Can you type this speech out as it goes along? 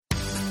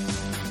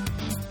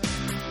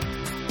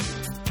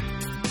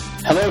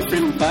Hello,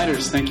 freedom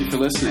fighters. Thank you for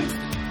listening.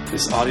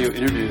 This audio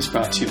interview is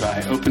brought to you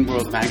by Open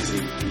World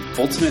Magazine, the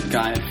ultimate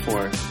guide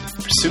for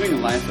pursuing a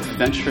life of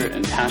adventure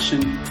and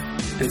passion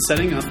and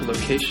setting up a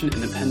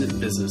location-independent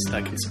business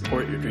that can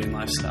support your dream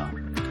lifestyle.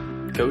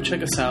 Go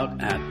check us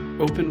out at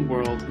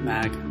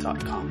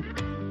openworldmag.com.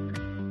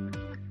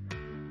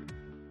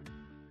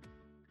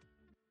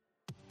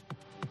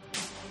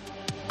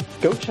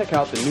 Go check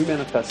out the new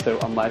manifesto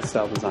on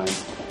lifestyle design,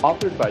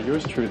 authored by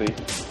yours truly,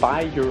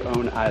 Buy Your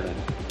Own Island,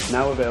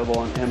 now available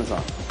on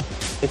Amazon.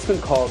 It's been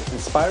called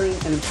inspiring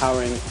and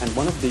empowering and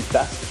one of the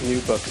best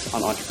new books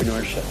on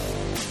entrepreneurship.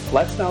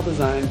 Lifestyle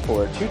design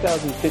for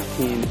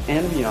 2015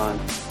 and beyond.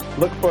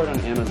 Look for it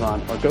on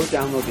Amazon or go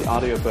download the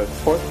audiobook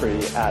for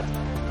free at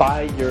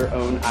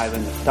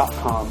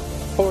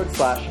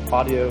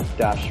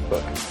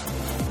buyyourowisland.com/audio-book.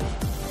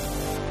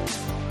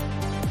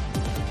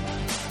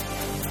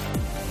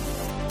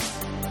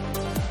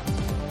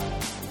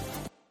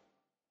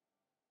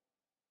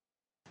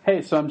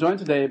 Hey, so I'm joined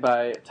today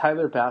by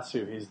Tyler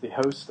Basu. He's the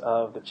host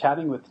of the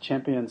Chatting with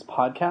Champions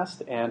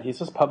podcast, and he's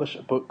just published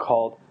a book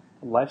called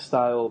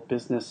Lifestyle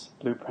Business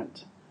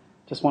Blueprint.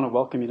 Just want to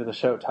welcome you to the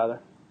show, Tyler.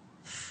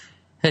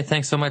 Hey,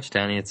 thanks so much,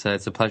 Danny. It's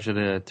a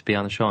pleasure to be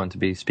on the show and to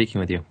be speaking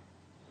with you.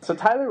 So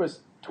Tyler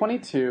was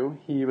 22.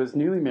 He was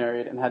newly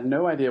married and had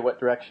no idea what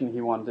direction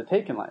he wanted to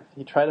take in life.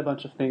 He tried a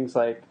bunch of things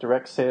like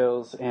direct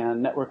sales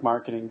and network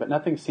marketing, but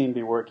nothing seemed to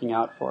be working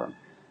out for him.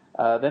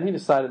 Then he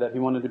decided that he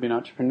wanted to be an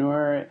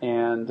entrepreneur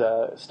and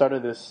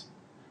started this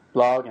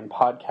blog and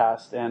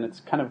podcast, and it's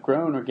kind of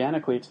grown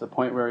organically to the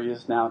point where he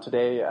is now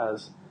today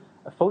as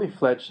a fully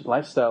fledged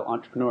lifestyle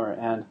entrepreneur.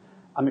 And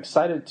I'm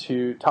excited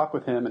to talk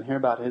with him and hear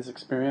about his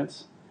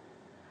experience.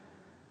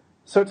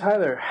 So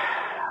Tyler,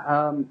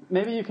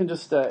 maybe you can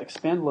just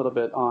expand a little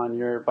bit on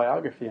your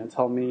biography and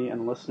tell me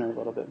and the listener a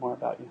little bit more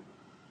about you.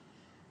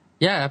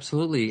 Yeah,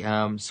 absolutely.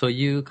 So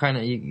you kind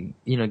of,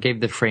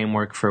 gave the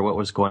framework for what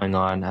was going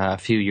on a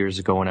few years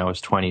ago when I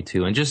was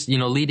 22. And just,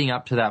 leading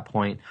up to that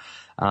point,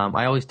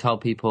 I always tell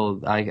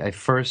people I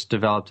first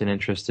developed an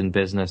interest in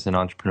business and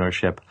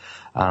entrepreneurship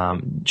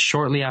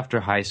shortly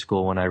after high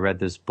school when I read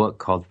this book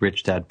called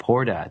Rich Dad,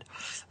 Poor Dad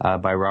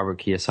by Robert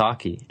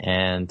Kiyosaki.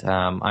 And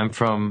I'm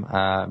from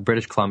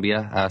British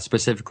Columbia,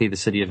 specifically the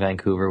city of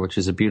Vancouver, which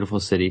is a beautiful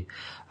city,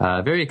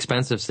 very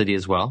expensive city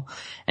as well.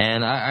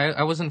 And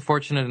I wasn't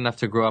fortunate enough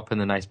to grow up in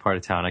the nice part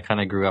of town. I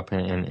kind of grew up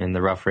in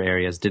the rougher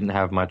areas, didn't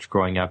have much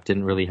growing up,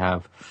 didn't really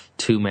have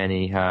too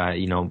many,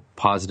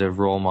 positive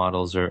role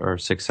models or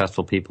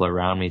successful people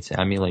around me to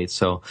emulate.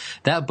 So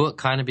that book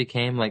kind of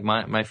became like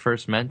my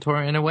first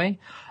mentor in a way.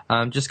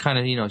 Just kind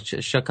of,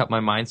 shook up my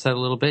mindset a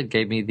little bit,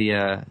 gave me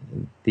the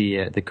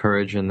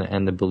courage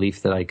and the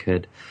belief that I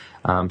could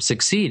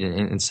succeed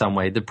in some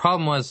way. The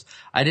problem was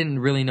I didn't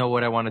really know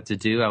what I wanted to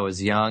do. I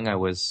was young, I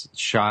was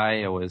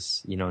shy, I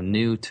was,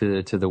 new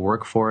to the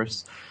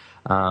workforce.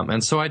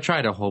 And so I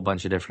tried a whole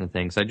bunch of different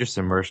things. I just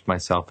immersed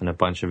myself in a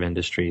bunch of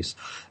industries.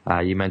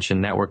 You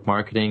mentioned network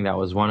marketing. That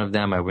was one of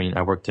them. I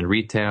worked in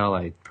retail.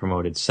 I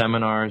promoted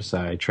seminars.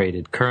 I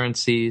traded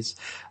currencies.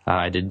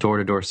 I did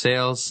door-to-door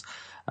sales.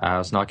 I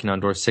was knocking on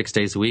doors 6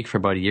 days a week for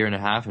about a year and a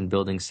half and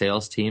building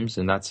sales teams.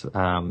 And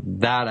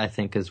that I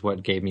think is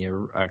what gave me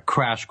a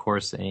crash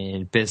course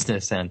in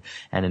business and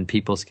in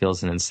people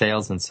skills and in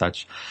sales and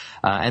such.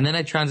 And then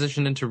I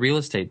transitioned into real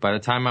estate. By the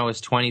time I was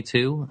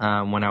 22,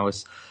 when I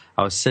was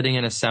sitting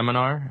in a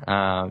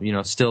seminar,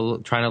 still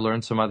trying to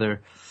learn some of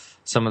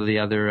the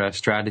other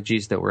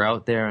strategies that were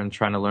out there and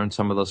trying to learn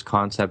some of those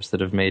concepts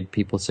that have made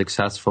people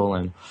successful.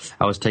 And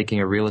I was taking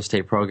a real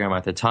estate program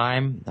at the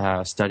time,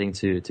 studying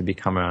to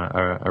become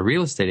a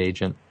real estate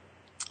agent.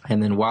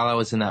 And then while I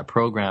was in that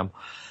program,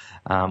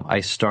 I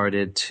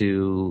started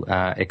to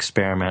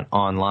experiment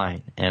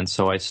online. And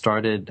so I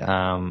started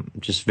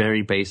just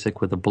very basic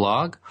with a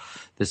blog.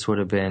 This would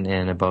have been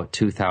in about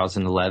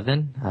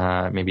 2011,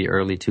 maybe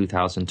early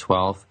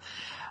 2012.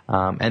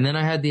 And then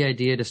I had the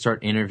idea to start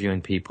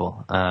interviewing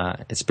people,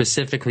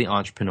 specifically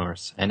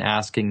entrepreneurs, and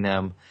asking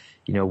them,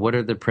 what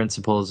are the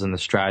principles and the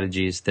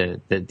strategies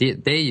that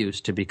they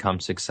use to become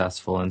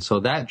successful. And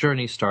so that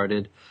journey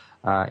started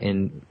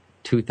in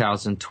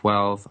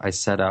 2012. I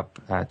set up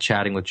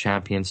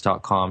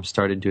chattingwithchampions.com,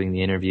 started doing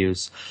the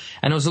interviews,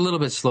 and it was a little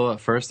bit slow at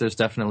first. There's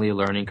definitely a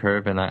learning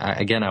curve, and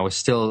I was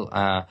still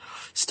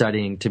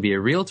studying to be a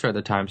realtor at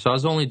the time, so I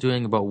was only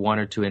doing about 1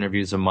 or 2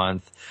 interviews a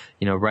month,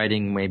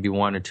 writing maybe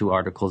 1 or 2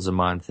 articles a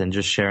month and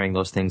just sharing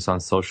those things on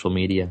social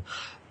media.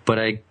 But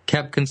I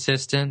kept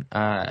consistent,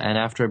 and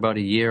after about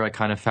a year, I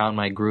kind of found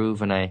my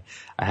groove, and I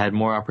had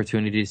more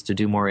opportunities to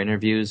do more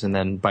interviews. And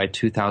then by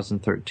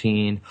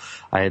 2013,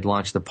 I had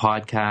launched the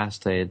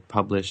podcast. I had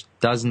published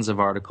dozens of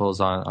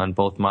articles on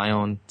both my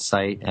own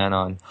site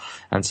and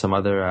some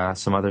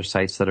other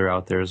sites that are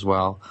out there as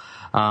well.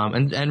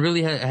 And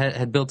really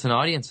had built an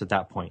audience at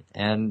that point,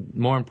 and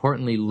more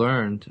importantly,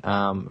 learned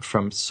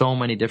from so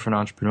many different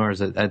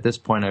entrepreneurs. At this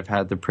point, I've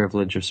had the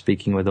privilege of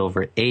speaking with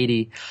over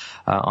 80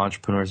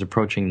 entrepreneurs,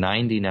 approaching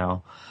 90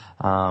 now,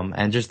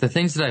 And just the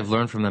things that I've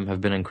learned from them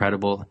have been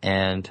incredible.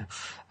 And,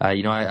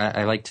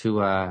 I like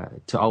to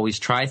always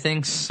try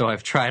things. So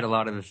I've tried a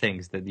lot of the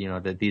things that,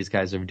 that these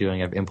guys are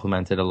doing. I've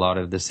implemented a lot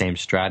of the same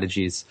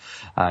strategies.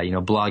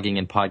 Blogging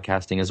and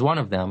podcasting is one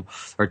of them,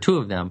 or two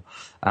of them.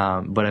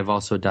 But I've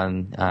also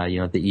done,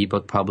 the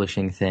ebook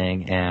publishing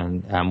thing,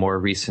 and more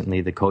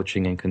recently the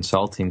coaching and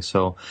consulting.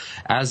 So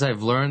as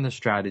I've learned the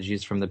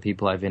strategies from the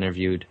people I've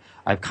interviewed,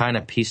 I've kind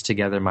of pieced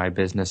together my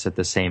business at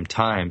the same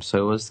time.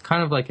 So it was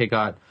kind of like I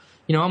got,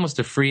 almost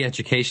a free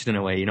education in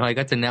a way. I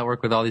got to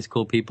network with all these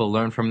cool people,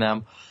 learn from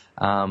them,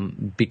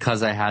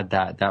 because I had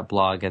that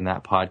blog and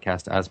that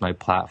podcast as my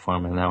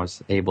platform, and I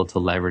was able to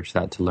leverage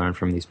that to learn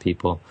from these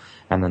people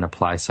and then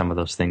apply some of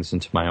those things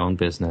into my own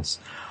business.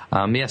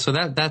 So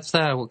that's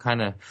what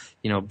kind of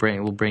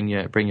bring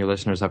your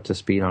listeners up to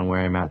speed on where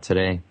I'm at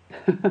today.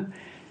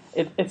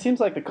 It seems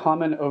like the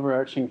common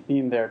overarching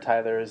theme there,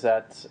 Tyler, is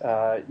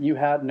that you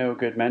had no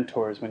good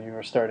mentors when you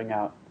were starting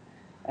out.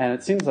 And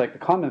it seems like the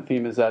common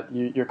theme is that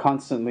you're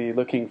constantly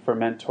looking for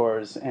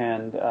mentors,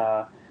 and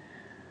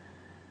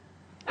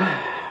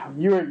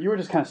you were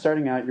just kind of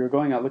starting out. You were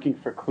going out looking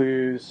for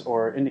clues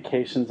or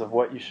indications of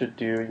what you should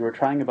do. You were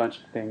trying a bunch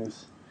of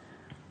things.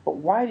 But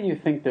why do you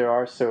think there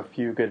are so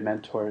few good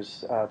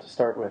mentors to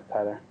start with,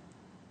 Tyler?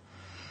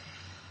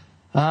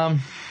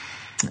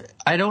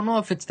 I don't know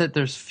if it's that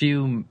there's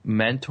few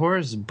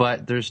mentors,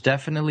 but there's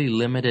definitely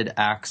limited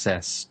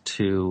access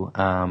to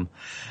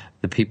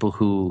the people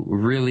who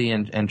really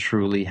and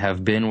truly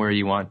have been where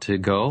you want to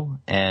go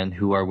and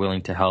who are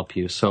willing to help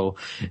you. So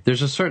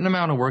there's a certain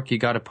amount of work you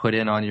got to put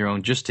in on your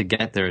own just to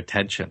get their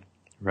attention,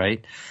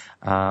 right?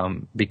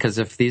 Because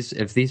if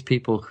these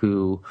people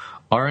who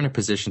are in a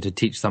position to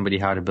teach somebody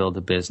how to build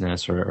a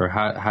business or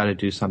how to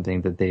do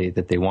something that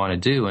they want to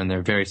do, and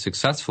they're very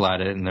successful at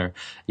it, and they're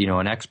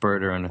an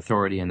expert or an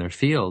authority in their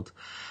field,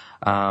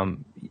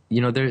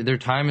 their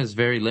time is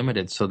very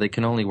limited, so they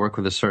can only work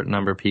with a certain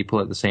number of people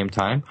at the same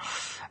time.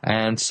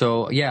 And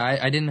so,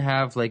 I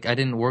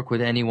didn't work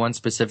with any one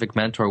specific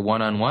mentor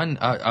one-on-one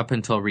up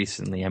until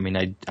recently. I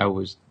mean, I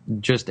was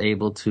just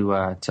able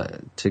to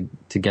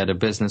get a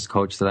business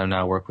coach that I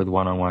now work with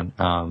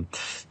one-on-one,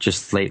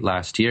 just late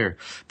last year.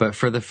 But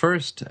for the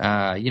first,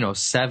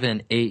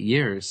 7-8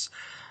 years,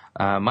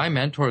 my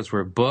mentors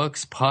were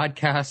books,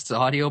 podcasts,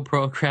 audio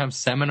programs,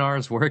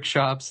 seminars,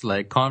 workshops,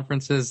 like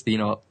conferences,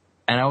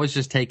 and I was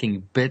just taking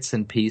bits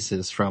and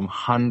pieces from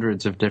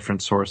hundreds of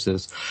different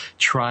sources,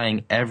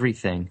 trying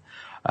everything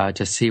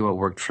to see what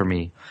worked for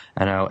me.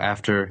 And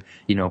after,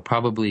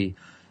 probably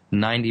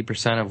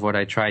 90% of what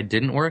I tried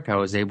didn't work, I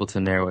was able to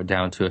narrow it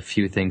down to a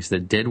few things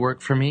that did work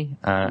for me,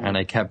 and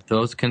I kept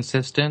those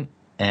consistent.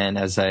 And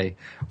as I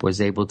was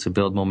able to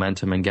build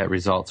momentum and get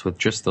results with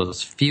just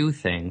those few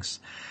things,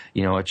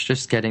 it's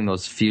just getting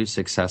those few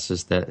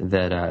successes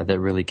that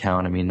really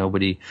count. I mean,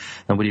 nobody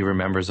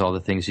remembers all the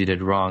things you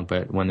did wrong,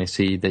 but when they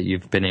see that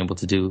you've been able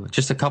to do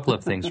just a couple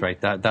of things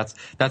right,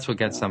 that's what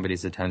gets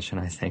somebody's attention,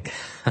 I think.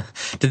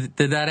 Did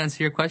that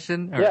answer your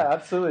question? Or? Yeah,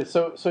 absolutely.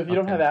 So if you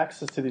don't have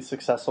access to these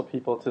successful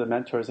people, to the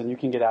mentors, then you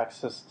can get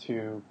access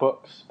to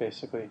books,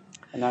 basically,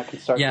 and that can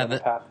start you on the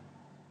path.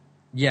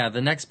 Yeah,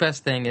 the next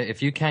best thing,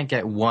 if you can't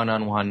get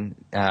one-on-one,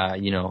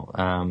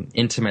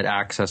 intimate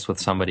access with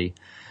somebody,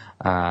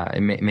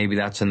 maybe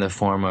that's in the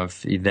form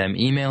of them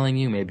emailing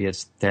you, maybe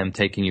it's them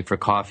taking you for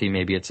coffee,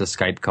 maybe it's a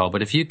Skype call.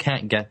 But if you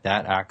can't get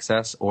that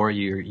access, or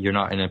you're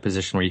not in a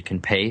position where you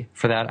can pay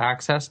for that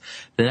access,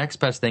 the next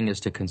best thing is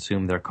to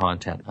consume their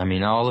content. I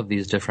mean, all of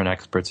these different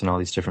experts in all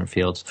these different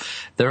fields,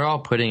 they're all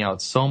putting out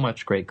so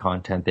much great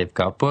content. They've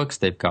got books,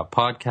 they've got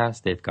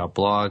podcasts, they've got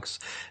blogs,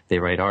 they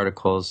write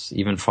articles.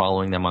 Even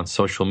following them on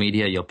social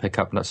media, you'll pick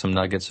up some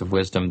nuggets of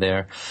wisdom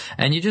there.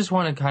 And you just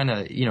want to kind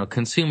of,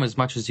 consume as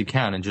much as you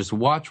can and just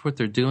watch what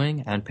they're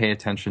doing and pay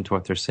attention to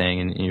what they're saying,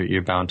 and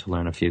you're bound to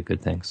learn a few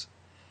good things.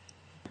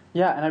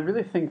 Yeah, and I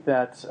really think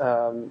that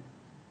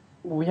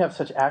we have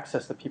such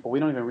access to people, we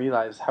don't even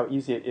realize how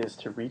easy it is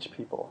to reach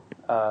people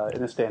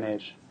in this day and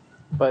age.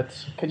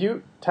 But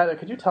Tyler,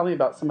 could you tell me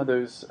about some of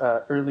those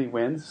early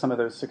wins, some of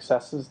those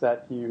successes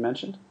that you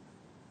mentioned?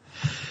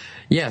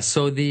 Yeah,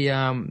 so the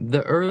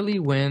early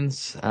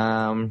wins,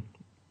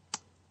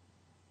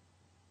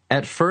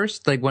 at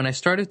first, like when I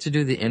started to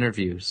do the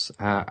interviews,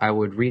 I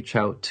would reach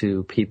out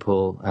to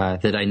people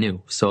that I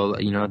knew. So,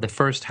 the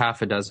first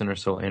half a dozen or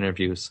so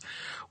interviews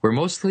were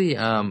mostly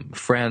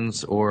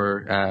friends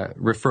or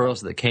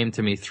referrals that came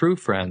to me through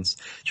friends,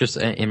 just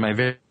in my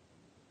very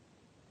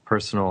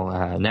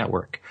personal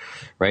network,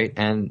 right?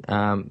 And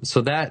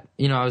so that,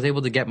 I was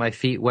able to get my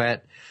feet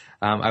wet.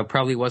 I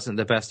probably wasn't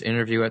the best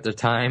interview at the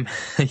time.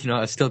 I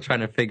was still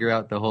trying to figure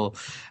out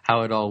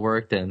how it all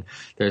worked, and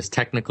there's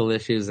technical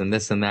issues and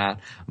this and that.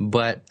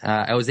 But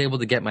I was able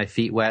to get my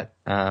feet wet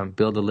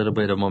build a little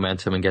bit of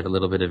momentum and get a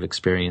little bit of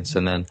experience.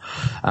 And then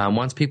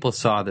once people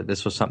saw that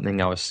this was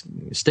something I was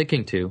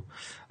sticking to,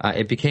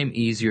 it became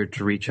easier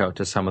to reach out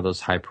to some of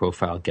those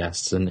high-profile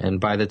guests. And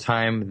by the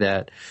time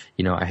that,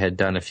 I had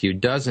done a few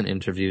dozen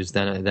interviews,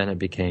 then it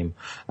became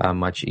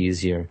much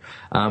easier.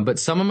 But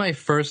some of my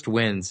first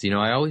wins,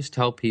 I always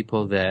tell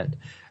people that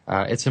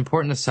it's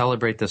important to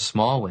celebrate the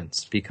small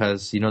wins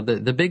because,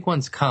 the big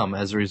ones come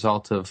as a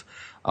result of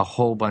a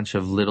whole bunch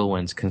of little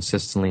wins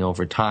consistently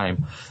over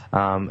time.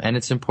 And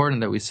it's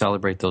important that we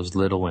celebrate those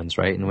little wins,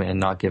 right? And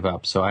not give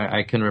up. So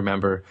I can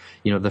remember,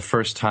 the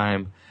first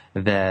time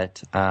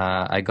that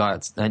I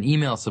got an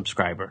email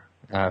subscriber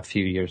a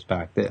few years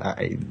back.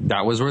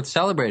 That was worth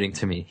celebrating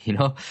to me,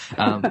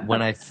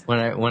 when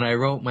I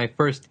wrote my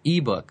first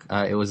ebook,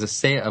 it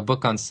was a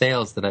book on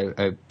sales that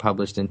I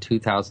published in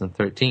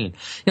 2013.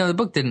 The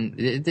book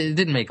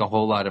didn't make a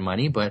whole lot of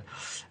money, but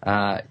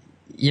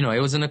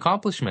it was an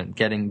accomplishment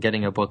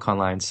getting a book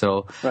online.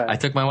 So right. I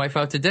took my wife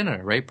out to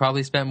dinner, right?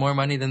 Probably spent more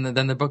money than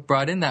the book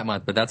brought in that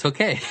month, but that's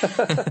okay.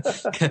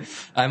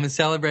 I'm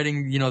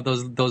celebrating,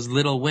 those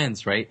little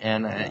wins, right?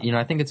 And,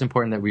 I think it's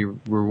important that we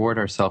reward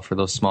ourselves for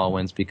those small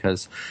wins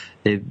because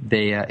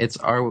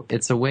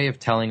it's a way of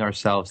telling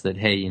ourselves that,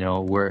 hey,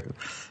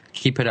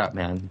 keep it up,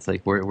 man. It's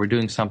like we're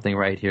doing something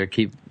right here.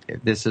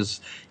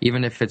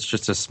 Even if it's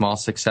just a small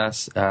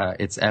success,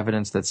 it's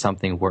evidence that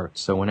something worked.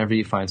 So whenever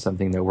you find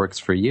something that works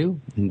for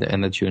you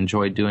and that you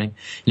enjoy doing,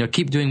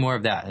 keep doing more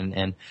of that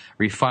and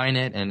refine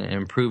it and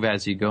improve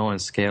as you go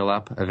and scale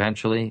up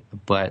eventually.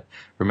 But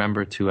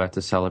remember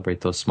to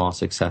celebrate those small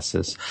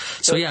successes.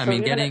 So yeah,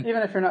 even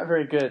if you're not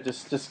very good,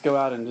 just go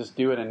out and just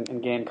do it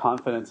and gain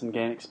confidence and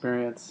gain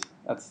experience.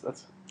 That's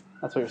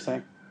what you're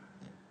saying.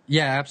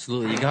 Yeah,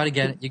 absolutely. You got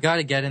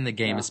to get in the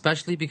game,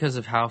 especially because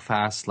of how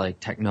fast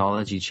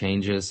technology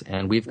changes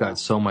and we've got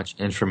so much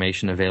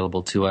information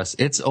available to us.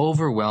 It's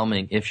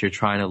overwhelming if you're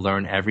trying to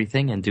learn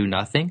everything and do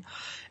nothing.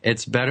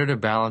 It's better to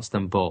balance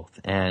them both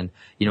and,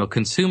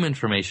 consume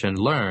information,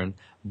 learn,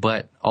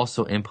 but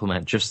also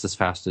implement just as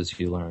fast as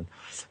you learn.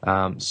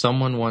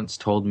 Someone once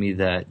told me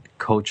that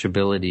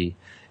coachability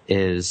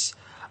is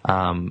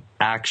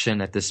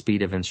action at the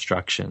speed of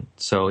instruction.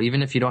 So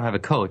even if you don't have a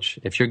coach,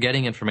 if you're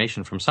getting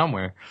information from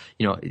somewhere,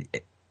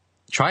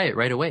 try it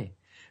right away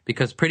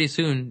because pretty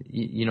soon,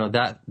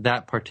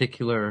 that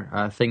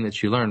particular thing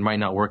that you learned might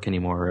not work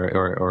anymore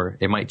or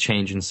it might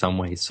change in some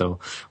way. So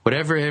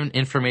whatever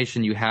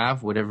information you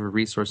have, whatever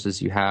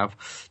resources you have,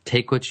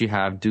 take what you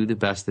have, do the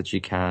best that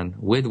you can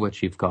with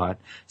what you've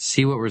got,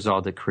 see what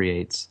result it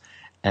creates,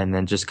 and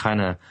then just kind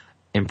of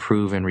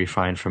improve and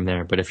refine from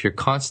there. But if you're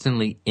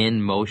constantly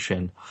in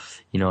motion,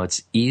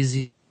 it's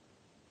easy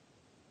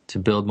to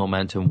build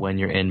momentum when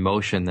you're in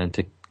motion than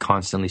to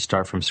constantly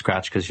start from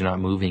scratch because you're not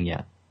moving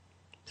yet.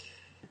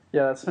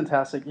 Yeah, that's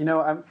fantastic.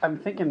 I'm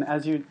thinking,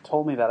 as you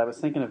told me that, I was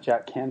thinking of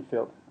Jack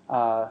Canfield.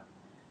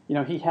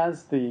 He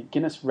has the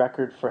Guinness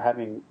record for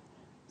having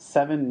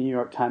 7 New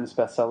York Times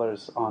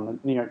bestsellers on the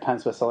New York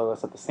Times bestseller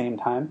list at the same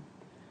time.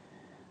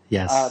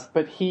 Yes.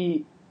 But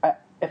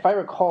if I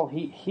recall,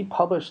 he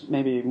published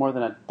maybe more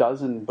than a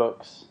dozen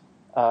books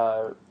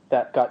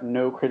that got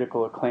no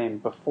critical acclaim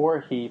before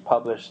he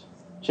published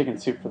Chicken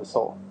Soup for the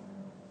Soul.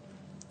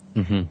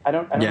 Mm-hmm. I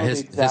don't know the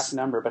exact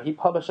number, but he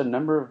published a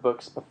number of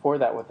books before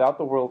that without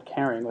the world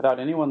caring, without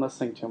anyone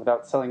listening to him,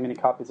 without selling many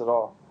copies at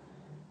all.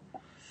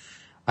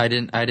 I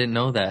didn't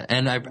know that,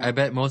 and I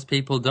bet most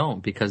people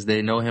don't because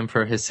they know him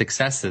for his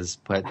successes,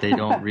 but they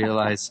don't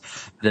realize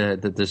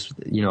that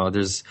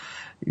there's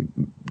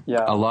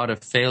a lot of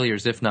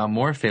failures, if not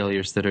more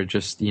failures, that are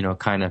just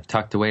kind of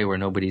tucked away where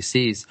nobody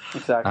sees.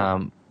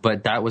 Exactly.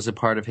 But that was a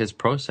part of his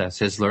process,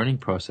 his learning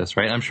process,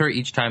 right? I'm sure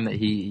each time that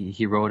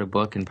he wrote a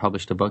book and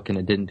published a book and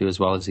it didn't do as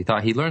well as he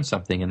thought, he learned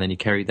something and then he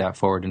carried that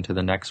forward into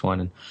the next one.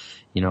 And,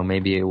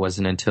 maybe it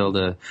wasn't until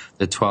the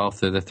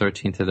 12th or the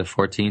 13th or the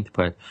 14th,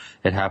 but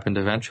it happened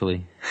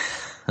eventually.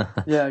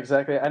 Yeah,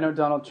 exactly. I know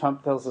Donald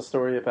Trump tells a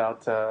story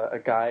about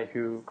a guy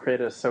who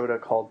created a soda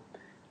called,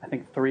 I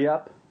think,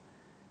 3-Up,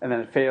 and then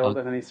it failed,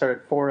 and then he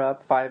started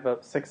 4-Up,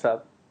 5-Up,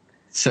 6-Up.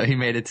 So he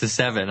made it to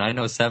 7. I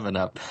know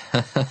 7-Up.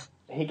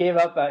 He gave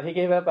up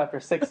after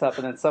 6-Up,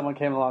 and then someone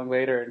came along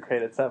later and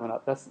created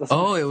 7-Up.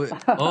 It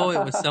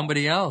was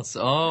somebody else.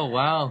 Oh,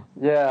 wow.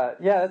 Yeah.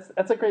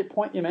 That's a great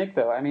point you make,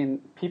 though. I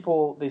mean,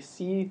 people, they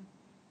see,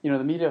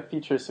 the media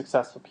features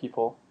successful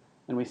people,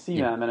 and we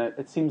see them, and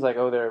it seems like,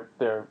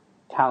 they're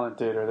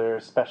talented, or they're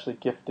especially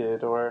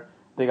gifted, or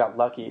they got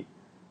lucky,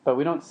 but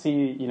we don't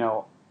see,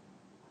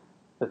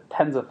 the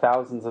tens of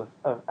thousands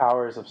of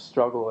hours of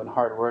struggle and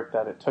hard work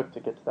that it took to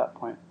get to that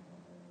point.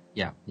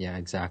 Yeah,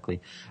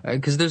 exactly.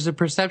 Because there's a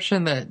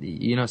perception that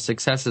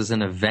success is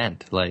an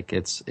event, like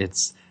it's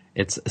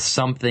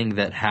something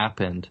that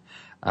happened.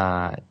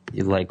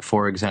 Like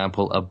for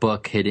example, a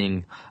book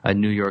hitting a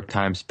New York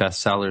Times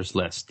bestsellers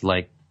list,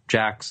 like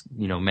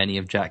many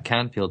of Jack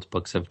Canfield's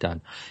books have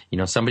done.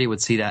 Somebody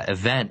would see that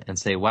event and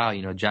say, wow,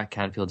 Jack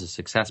Canfield's a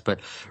success.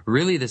 But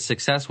really the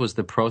success was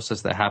the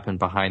process that happened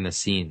behind the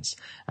scenes.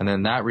 And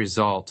then that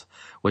result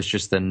was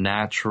just the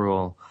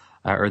natural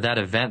or that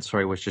event,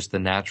 sorry, was just the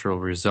natural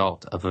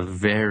result of a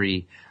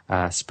very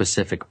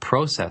specific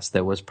process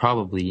that was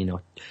probably,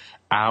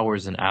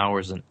 hours and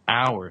hours and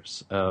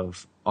hours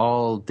of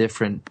all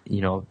different,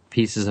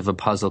 pieces of a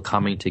puzzle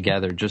coming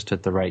together just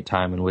at the right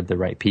time and with the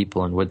right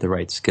people and with the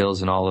right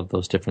skills and all of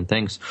those different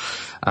things.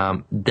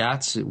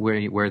 That's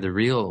where the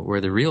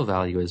real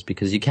value is,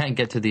 because you can't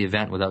get to the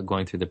event without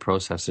going through the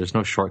process. There's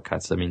no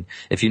shortcuts. I mean,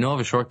 if you know of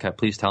a shortcut,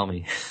 please tell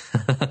me.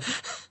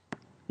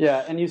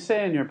 Yeah, and you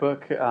say in your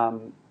book,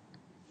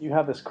 you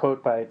have this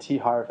quote by T.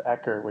 Harv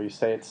Eker where you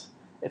say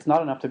it's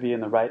not enough to be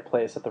in the right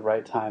place at the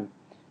right time.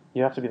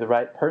 You have to be the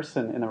right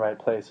person in the right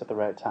place at the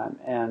right time.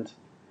 And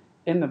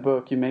in the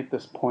book, you make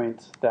this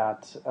point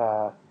that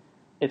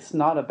it's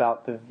not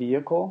about the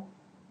vehicle,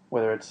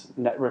 whether it's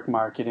network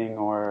marketing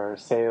or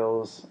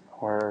sales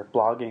or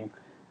blogging.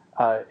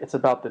 It's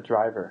about the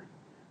driver.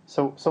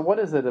 So what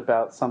is it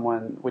about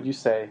someone, would you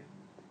say,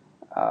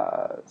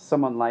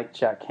 someone like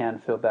Jack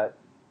Canfield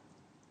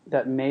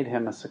that made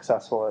him a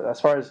successful,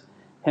 as far as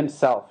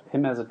himself,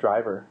 him as a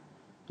driver?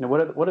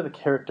 What are the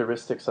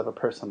characteristics of a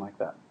person like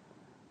that?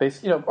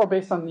 Based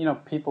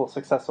on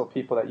successful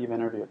people that you've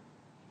interviewed.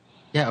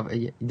 Yeah,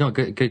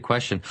 good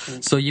question.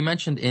 Mm-hmm. So you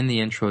mentioned in the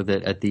intro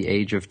that at the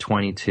age of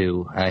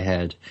 22, I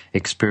had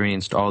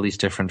experienced all these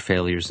different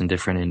failures in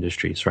different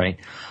industries, right?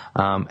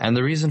 And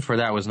the reason for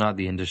that was not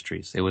the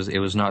industries. It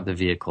was not the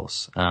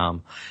vehicles.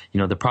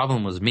 The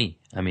problem was me.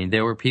 I mean,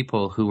 there were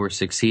people who were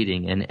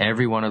succeeding in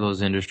every one of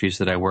those industries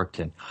that I worked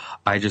in.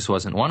 I just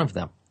wasn't one of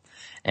them.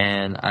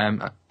 And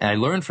I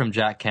learned from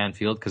Jack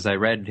Canfield because I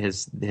read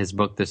his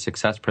book, The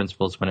Success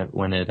Principles,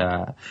 when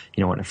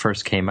it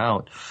first came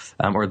out,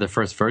 or the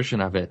first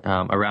version of it,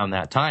 around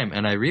that time.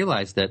 And I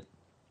realized that,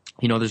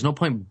 there's no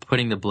point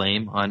putting the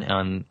blame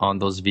on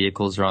those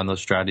vehicles or on those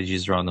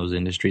strategies or on those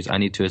industries. I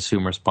need to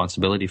assume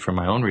responsibility for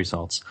my own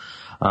results.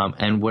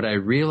 And what I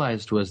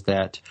realized was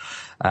that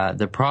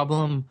the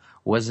problem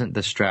wasn't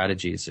the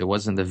strategies. It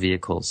wasn't the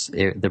vehicles.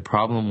 The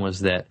problem was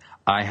that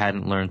I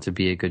hadn't learned to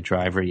be a good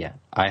driver yet.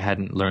 I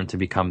hadn't learned to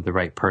become the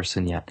right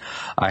person yet.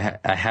 I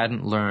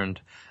hadn't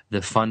learned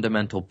the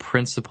fundamental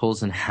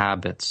principles and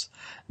habits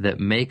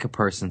that make a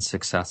person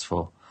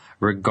successful,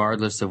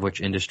 regardless of which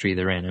industry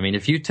they're in. I mean,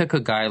 if you took a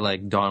guy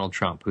like Donald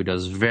Trump, who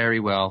does very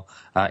well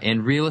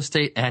in real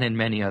estate and in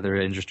many other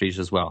industries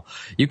as well,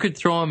 you could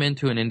throw him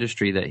into an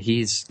industry that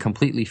he's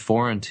completely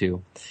foreign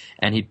to,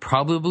 and he'd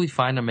probably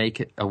find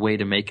a way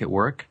to make it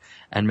work,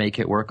 and make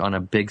it work on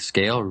a big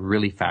scale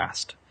really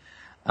fast.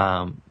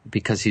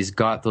 Because he's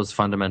got those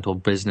fundamental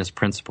business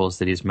principles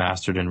that he's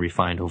mastered and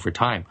refined over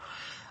time.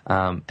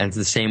 And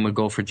the same would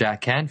go for Jack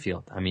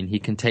Canfield. I mean, he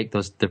can take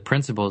the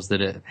principles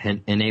that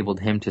enabled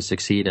him to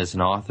succeed as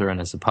an author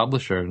and as a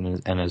publisher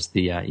and as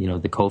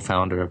the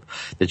co-founder of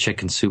the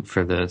Chicken Soup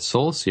for the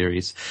Soul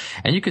series,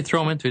 and you could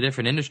throw him into a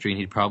different industry and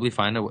he'd probably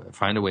find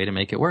a way to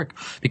make it work,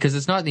 because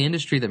it's not the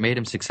industry that made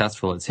him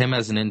successful. It's him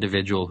as an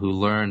individual who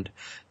learned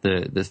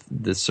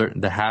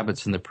the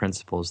habits and the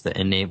principles that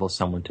enable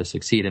someone to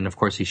succeed. And of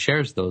course, he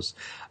shares those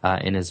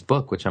in his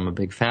book, which I'm a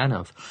big fan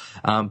of.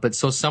 But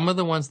so some of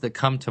the ones that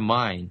come to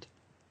mind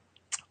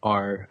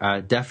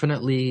are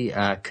definitely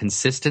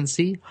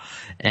consistency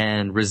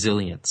and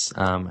resilience.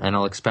 And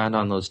I'll expand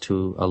on those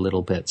two a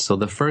little bit. So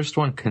the first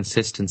one,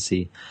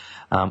 consistency.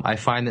 I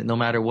find that no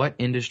matter what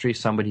industry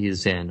somebody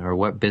is in or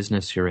what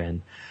business you're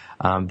in,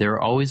 there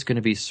are always going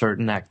to be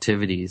certain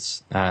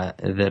activities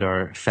that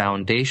are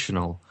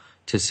foundational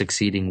to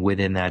succeeding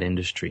within that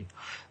industry.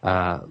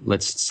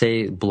 Let's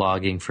say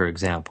blogging, for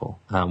example.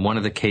 One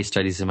of the case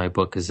studies in my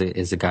book is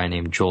a guy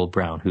named Joel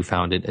Brown, who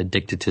founded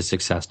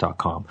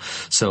addictedtosuccess.com.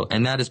 So,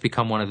 and that has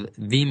become one of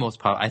the most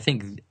popular, I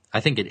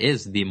think it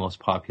is the most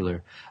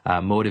popular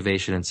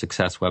motivation and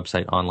success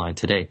website online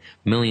today.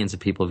 Millions of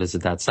people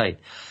visit that site.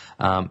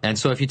 And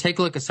so if you take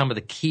a look at some of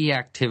the key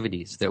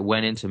activities that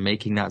went into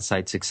making that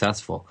site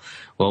successful,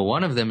 well,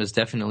 one of them is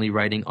definitely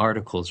writing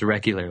articles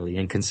regularly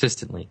and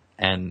consistently,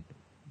 and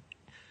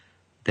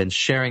then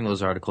sharing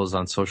those articles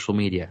on social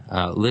media,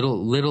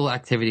 little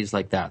activities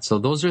like that. So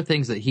those are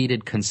things that he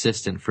did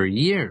consistent for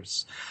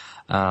years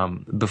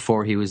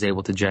before he was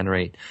able to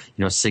generate,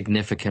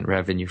 significant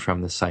revenue from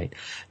the site.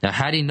 Now,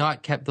 had he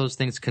not kept those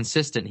things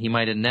consistent, he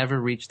might have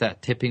never reached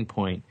that tipping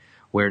point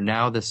where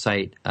now the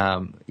site,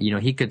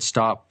 he could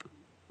stop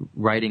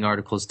writing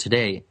articles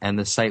today and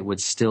the site would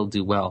still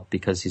do well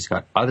because he's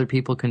got other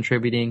people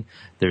contributing.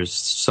 There's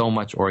so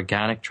much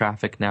organic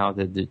traffic now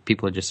that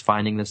people are just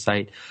finding the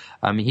site.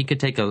 I mean, he could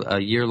take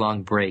a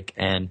year-long break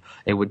and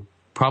it would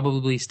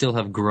probably still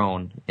have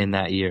grown in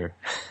that year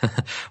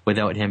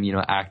without him,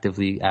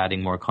 actively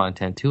adding more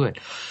content to it.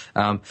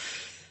 But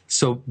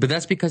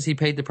that's because he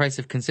paid the price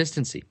of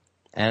consistency.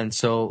 And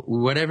so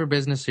whatever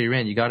business you're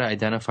in, you got to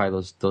identify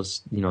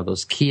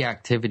those key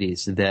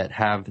activities that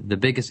have the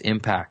biggest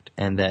impact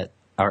and that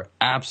are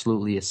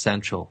absolutely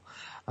essential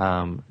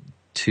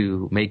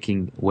to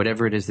making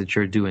whatever it is that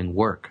you're doing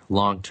work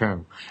long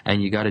term.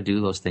 And you got to do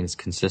those things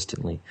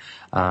consistently.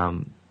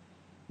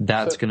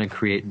 That'll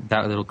create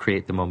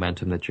the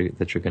momentum that you're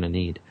going to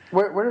need.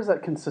 Where does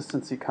that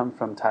consistency come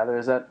from, Tyler?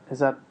 Is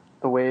that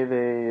the way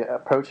they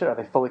approach it? Are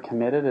they fully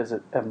committed? Is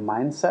it a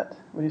mindset,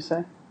 would you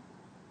say?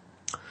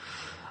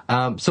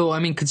 So, I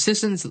mean,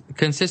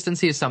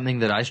 consistency is something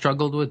that I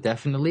struggled with,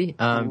 definitely,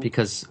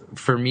 because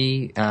for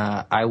me,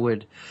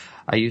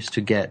 I used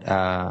to get,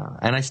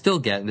 and I still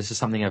get, this is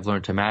something I've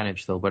learned to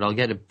manage though, but I'll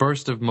get a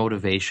burst of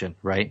motivation,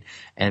 right?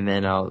 And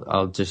then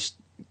I'll just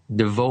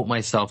devote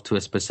myself to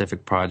a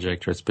specific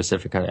project or a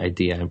specific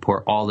idea and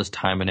pour all this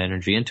time and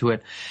energy into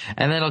it.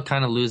 And then I'll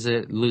kind of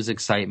lose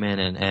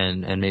excitement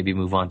and maybe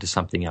move on to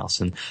something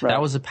else. And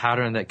that was a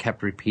pattern that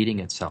kept repeating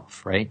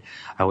itself, right?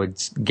 I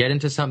would get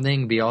into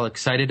something, be all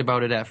excited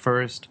about it at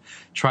first,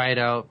 try it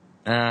out,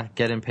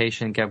 get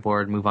impatient, get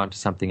bored, move on to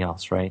something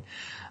else, right?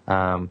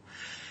 So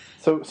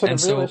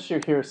the real issue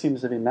here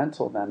seems to be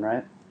mental then,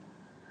 right?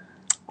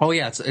 Oh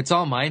yeah, it's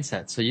all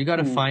mindset. So you got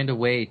to find a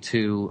way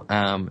to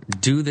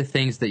do the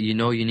things that you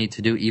know you need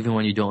to do, even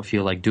when you don't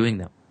feel like doing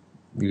them,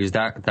 because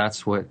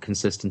that's what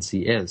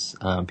consistency is.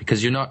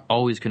 Because you're not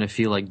always going to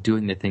feel like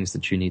doing the things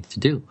that you need to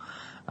do.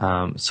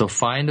 So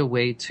find a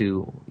way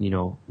to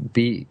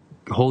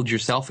hold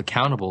yourself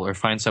accountable, or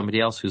find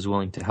somebody else who's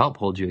willing to help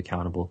hold you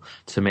accountable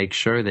to make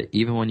sure that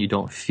even when you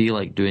don't feel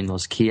like doing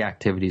those key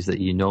activities that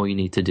you know you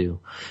need to do,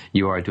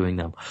 you are doing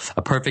them.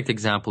 A perfect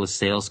example is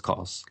sales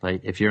calls.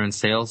 Like if you're in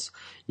sales,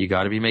 you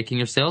got to be making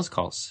your sales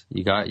calls.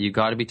 You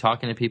got to be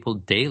talking to people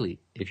daily.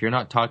 If you're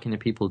not talking to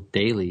people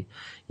daily,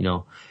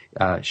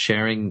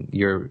 sharing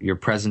your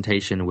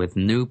presentation with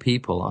new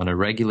people on a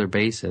regular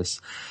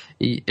basis,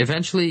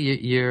 eventually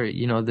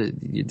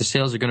the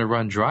sales are going to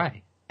run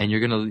dry. And you're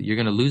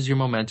gonna lose your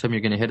momentum. You're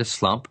gonna hit a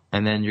slump,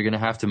 and then you're gonna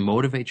have to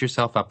motivate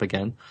yourself up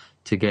again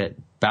to get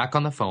back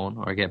on the phone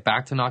or get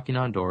back to knocking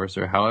on doors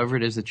or however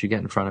it is that you get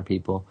in front of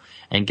people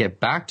and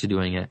get back to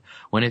doing it.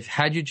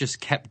 Had you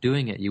just kept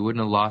doing it, you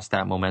wouldn't have lost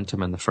that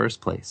momentum in the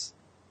first place.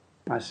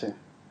 I see.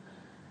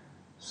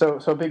 So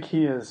a big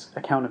key is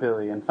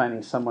accountability and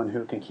finding someone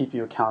who can keep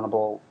you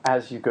accountable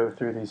as you go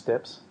through these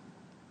dips.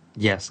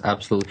 Yes,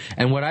 absolutely.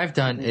 And what I've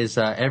done is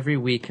every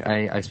week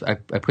I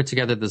put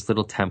together this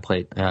little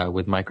template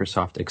with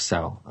Microsoft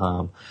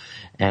Excel.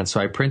 And so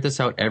I print this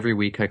out every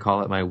week. I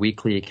call it my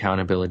weekly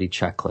accountability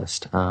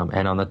checklist.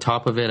 And on the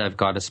top of it, I've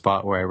got a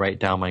spot where I write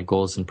down my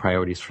goals and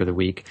priorities for the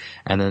week.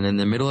 And then in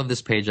the middle of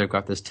this page, I've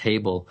got this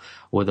table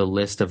with a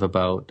list of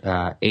about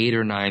 8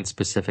 or 9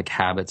 specific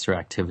habits or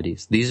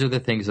activities. These are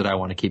the things that I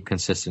want to keep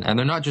consistent. And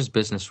they're not just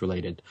business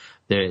related.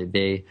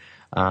 They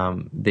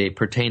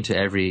pertain to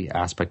every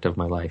aspect of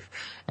my life.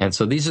 And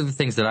so these are the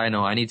things that I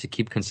know I need to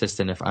keep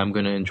consistent if I'm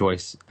going to enjoy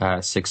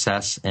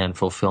success and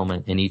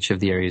fulfillment in each of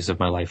the areas of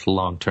my life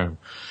long term.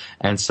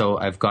 And so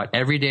I've got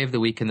every day of the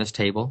week in this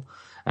table,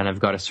 and I've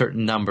got a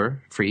certain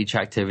number for each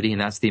activity,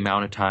 and that's the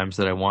amount of times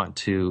that I want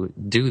to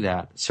do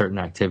that certain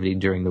activity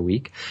during the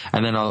week.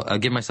 And then I'll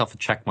give myself a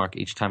check mark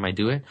each time I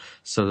do it,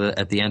 so that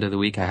at the end of the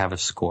week I have a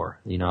score.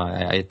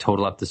 I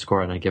total up the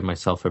score and I give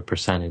myself a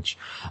percentage.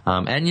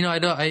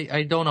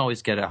 I don't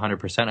always get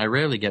 100%. I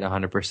rarely get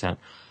 100%.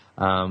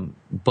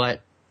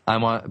 But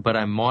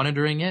I'm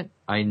monitoring it.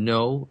 I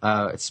know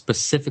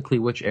specifically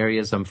which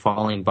areas I'm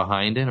falling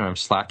behind in or I'm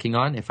slacking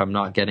on if I'm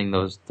not getting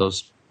those.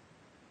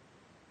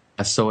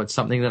 So it's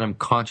something that I'm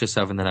conscious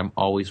of and that I'm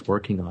always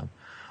working on.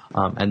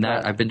 And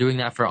that I've been doing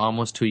that for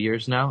almost 2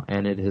 years now,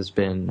 and it has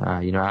been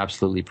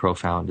absolutely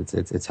profound.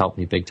 It's helped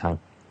me big time.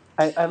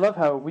 I love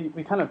how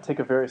we kind of take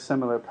a very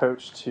similar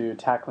approach to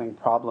tackling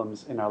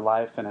problems in our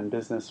life and in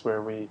business,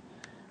 where we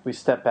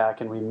step back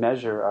and we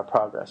measure our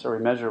progress, or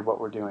we measure what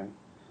we're doing,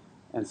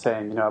 and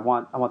saying, I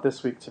want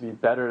this week to be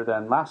better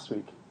than last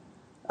week.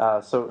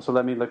 So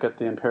let me look at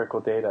the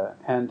empirical data.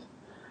 And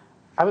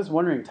I was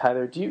wondering,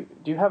 Tyler, do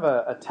you have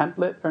a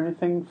template or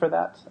anything for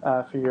that,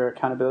 for your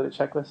accountability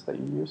checklist that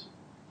you use?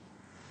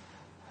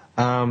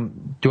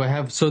 Do I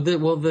have,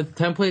 the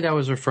template I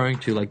was referring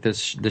to, like the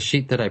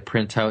sheet that I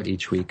print out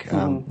each week,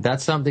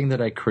 that's something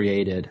that I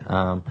created.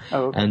 Okay.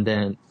 And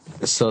then,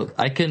 so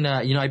I can,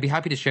 I'd be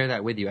happy to share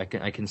that with you. I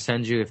can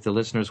send you, if the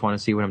listeners want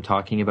to see what I'm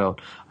talking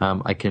about,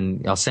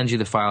 I'll send you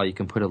the file. You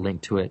can put a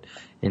link to it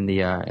in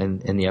the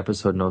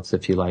episode notes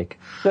if you like.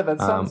 Yeah, that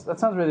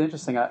sounds really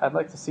interesting. I'd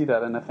like to see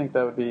that, and I think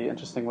that would be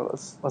interesting. Well,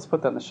 let's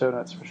put that in the show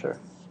notes for sure.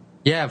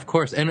 Yeah, of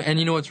course.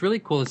 And what's really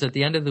cool is at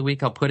the end of the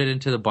week, I'll put it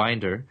into the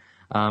binder.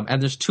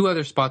 And there's 2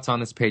 other spots on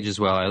this page as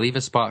well. I leave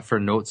a spot for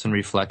notes and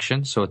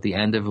reflection. So at the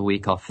end of a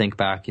week, I'll think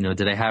back,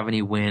 did I have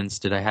any wins?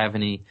 Did I have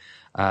any,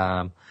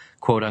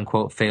 quote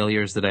unquote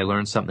failures that I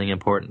learned something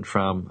important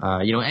from?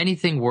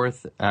 Anything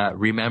worth,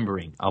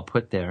 remembering, I'll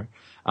put there.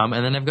 And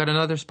then I've got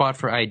another spot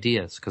for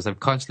ideas, because I've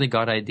constantly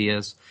got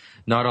ideas.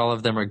 Not all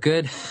of them are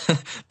good,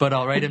 but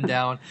I'll write them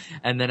down.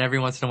 And then every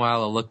once in a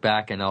while, I'll look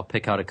back and I'll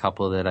pick out a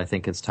couple that I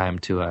think it's time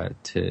to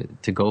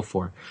go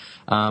for.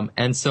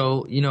 And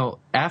so,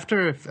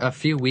 after a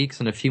few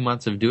weeks and a few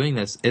months of doing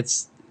this,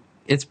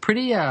 it's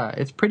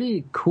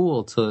pretty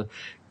cool to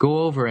go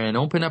over and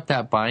open up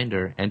that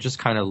binder and just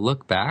kind of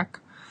look back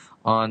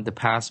on the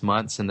past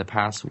months and the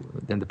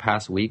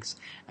past weeks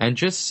and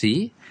just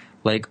see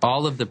like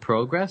all of the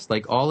progress,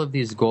 like all of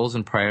these goals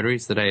and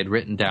priorities that I had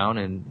written down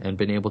and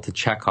been able to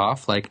check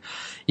off, like,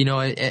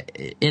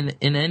 in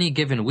any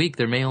given week,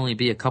 there may only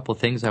be a couple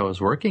things I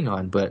was working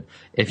on. But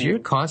if you're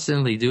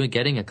constantly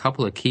getting a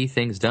couple of key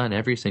things done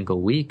every single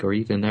week or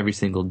even every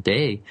single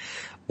day,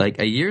 like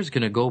a year's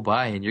going to go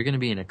by and you're going to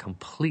be in a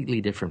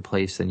completely different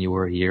place than you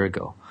were a year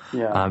ago.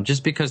 Yeah.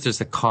 Just because there's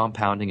a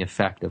compounding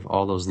effect of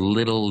all those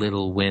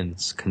little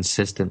wins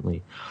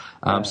consistently.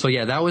 So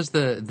yeah, that was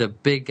the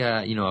big,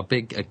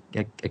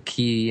 a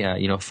key,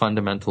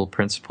 fundamental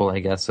principle, I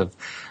guess, of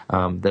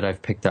that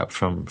I've picked up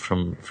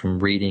from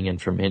reading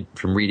and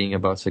from reading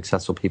about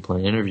successful people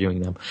and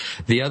interviewing them.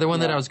 The other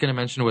one that I was going to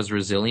mention was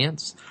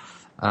resilience.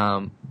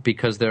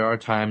 Because there are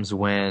times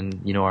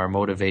when, our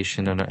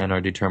motivation and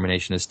our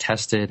determination is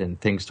tested and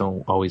things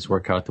don't always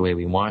work out the way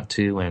we want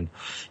to. And,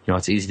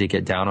 it's easy to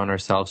get down on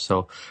ourselves.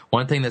 So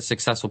one thing that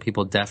successful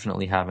people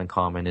definitely have in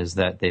common is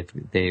that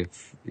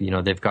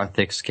they've got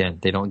thick skin.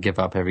 They don't give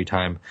up every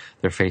time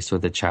they're faced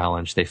with a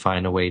challenge. They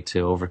find a way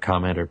to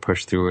overcome it or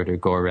push through it or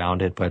go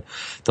around it, but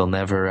they'll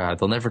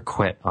never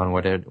quit on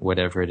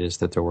whatever it is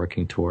that they're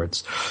working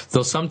towards.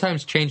 They'll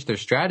sometimes change their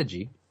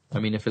strategy. I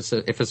mean, if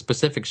a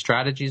specific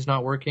strategy is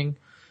not working,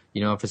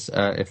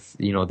 if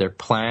their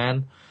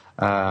plan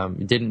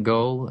didn't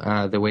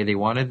go the way they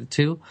wanted it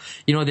to,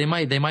 they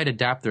might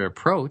adapt their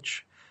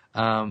approach.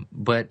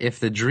 But if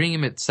the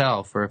dream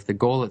itself or if the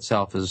goal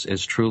itself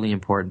is truly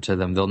important to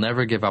them, they'll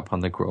never give up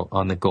on the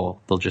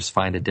goal. They'll just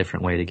find a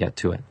different way to get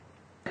to it.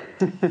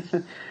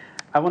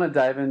 I want to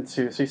dive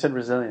into. So you said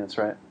resilience,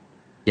 right?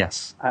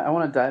 Yes. I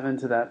want to dive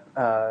into that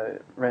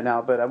right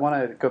now, but I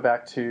want to go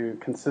back to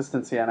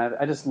consistency. And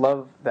I just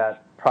love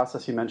that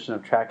process you mentioned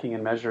of tracking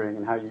and measuring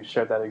and how you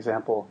shared that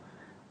example.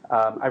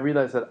 I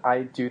realize that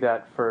I do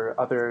that for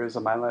other areas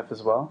of my life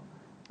as well.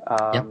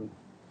 Well,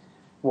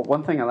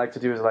 one thing I like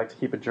to do is I like to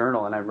keep a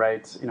journal, and I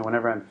write,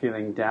 whenever I'm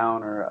feeling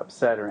down or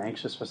upset or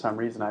anxious for some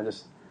reason, I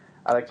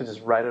like to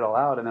just write it all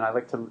out. And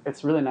then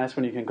it's really nice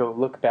when you can go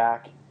look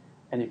back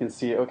and you can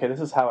see, okay,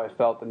 this is how I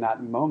felt in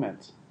that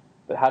moment.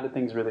 But how did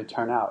things really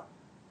turn out?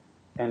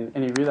 And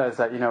you realize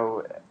that,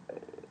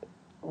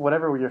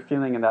 whatever you're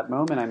feeling in that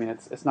moment, I mean,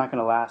 it's not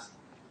going to last,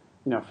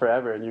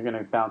 forever, and you're going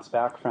to bounce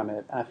back from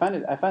it. And I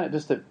find it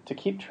just to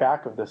keep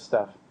track of this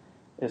stuff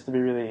is to be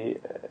really,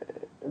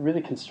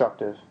 really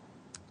constructive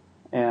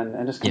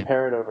and just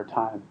compare it over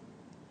time.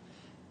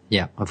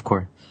 Yeah, of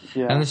course.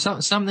 Yeah. And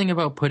there's something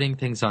about putting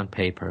things on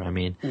paper. I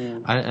mean,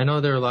 I know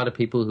there are a lot of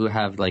people who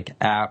have like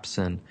apps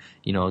and,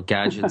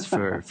 gadgets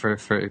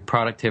for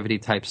productivity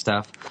type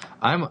stuff.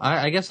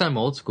 I guess I'm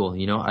old school.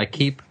 I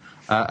keep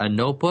a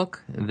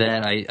notebook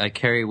that I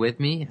carry with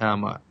me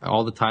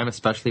all the time,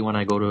 especially when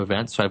I go to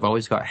events. So I've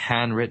always got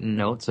handwritten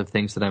notes of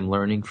things that I'm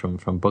learning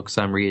from books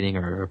I'm reading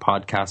or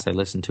podcasts I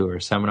listen to or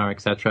a seminar,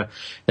 etc.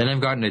 Then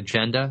I've got an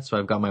agenda. So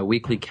I've got my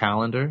weekly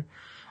calendar.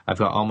 I've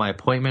got all my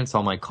appointments,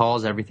 all my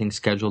calls, everything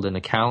scheduled in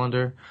a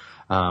calendar.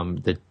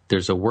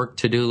 There's a work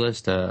to-do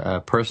list,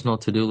 a personal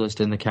to-do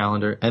list in the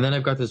calendar. And then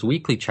I've got this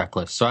weekly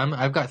checklist. So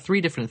I've got 3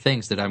 different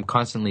things that I'm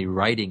constantly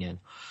writing in.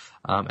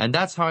 And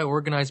that's how I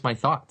organize my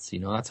thoughts.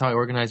 That's how I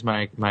organize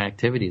my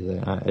activities.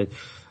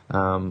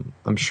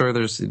 I'm sure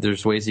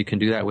there's ways you can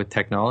do that with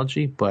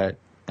technology, but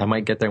I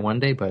might get there one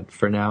day. But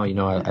for now,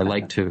 I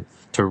like to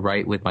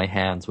write with my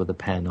hands with a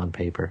pen on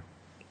paper.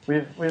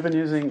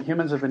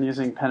 Humans have been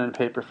using pen and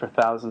paper for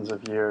thousands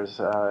of years.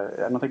 I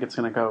don't think it's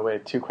going to go away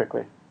too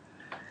quickly.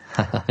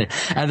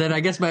 And then I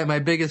guess my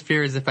biggest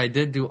fear is if I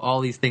did do all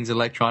these things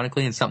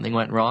electronically and something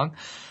went wrong,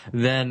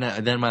 then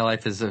my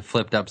life is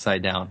flipped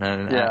upside down,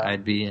 and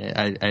I'd be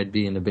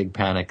in a big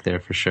panic there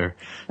for sure.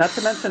 Not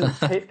to mention,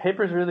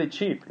 paper's really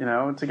cheap.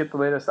 To get the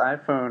latest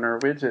iPhone or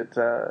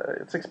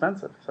widget, it's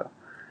expensive. So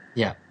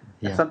yeah.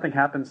 If something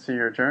happens to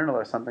your journal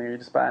or something, you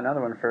just buy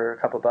another one for a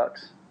couple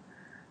bucks.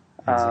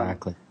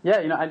 Exactly.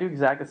 I do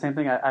exactly the same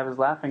thing. I was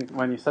laughing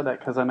when you said that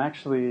because I'm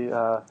actually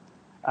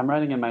I'm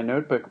writing in my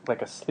notebook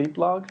like a sleep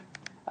log.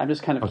 I'm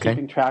just kind of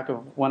keeping track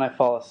of when I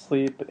fall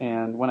asleep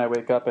and when I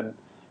wake up and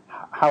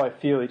how I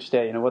feel each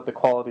day, what the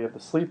quality of the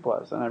sleep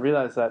was. And I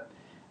realized that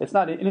it's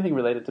not anything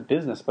related to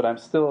business, but I'm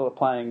still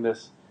applying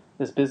this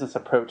business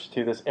approach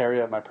to this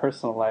area of my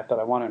personal life that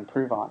I want to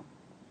improve on.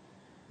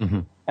 Mm-hmm.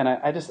 And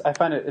I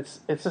find it's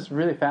just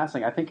really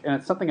fascinating. I think, and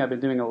it's something I've been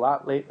doing a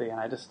lot lately,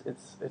 and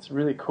it's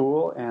really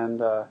cool,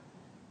 and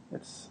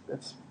it's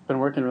been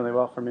working really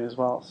well for me as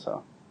well.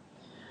 So,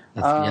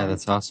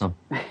 that's awesome.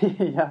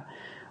 Yeah,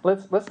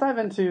 let's dive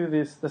into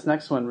this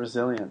next one,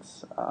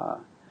 resilience.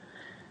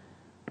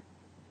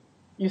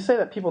 You say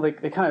that people they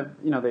kind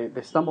of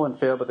they stumble and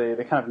fail, but they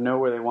kind of know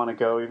where they want to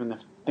go, even if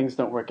things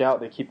don't work out.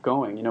 They keep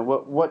going.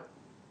 What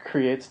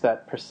creates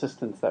that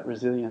persistence, that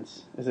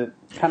resilience? Is it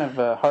kind of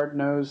a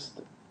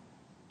hard-nosed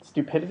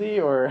stupidity,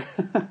 or?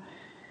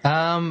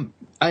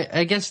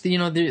 I guess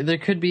there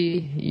could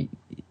be.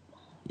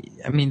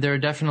 I mean, there are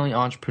definitely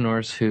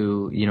entrepreneurs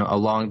who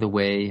along the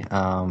way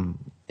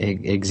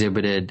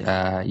exhibited,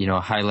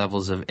 high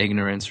levels of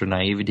ignorance or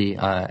naivety,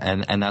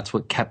 and that's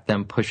what kept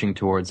them pushing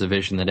towards a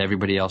vision that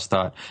everybody else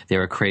thought they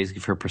were crazy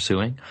for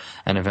pursuing,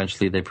 and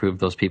eventually they proved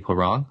those people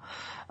wrong.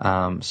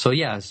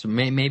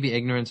 Maybe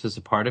ignorance is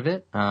a part of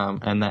it,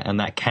 and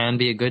that can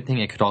be a good thing.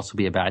 It could also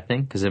be a bad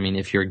thing, because I mean,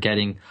 if you're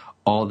getting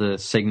all the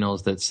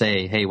signals that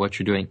say, hey, what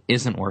you're doing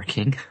isn't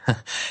working,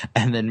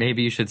 and then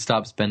maybe you should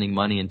stop spending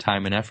money and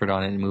time and effort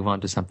on it and move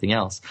on to something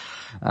else.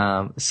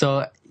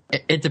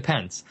 It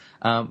depends.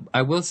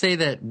 I will say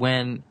that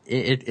when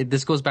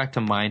this goes back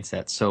to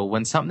mindset. So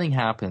when something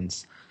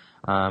happens,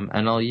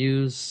 and I'll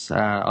use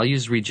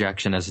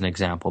rejection as an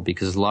example,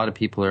 because a lot of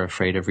people are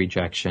afraid of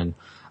rejection.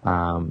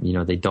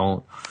 They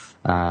don't.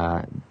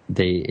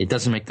 It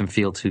doesn't make them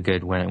feel too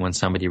good when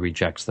somebody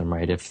rejects them,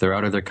 right? If they're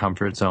out of their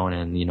comfort zone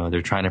and,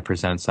 they're trying to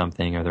present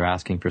something or they're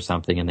asking for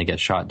something and they get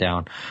shot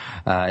down,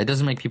 it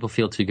doesn't make people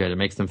feel too good. It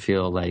makes them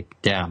feel like,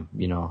 damn,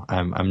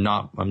 I'm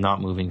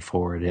not moving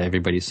forward.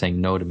 Everybody's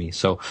saying no to me.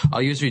 So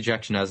I'll use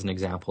rejection as an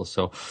example.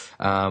 So,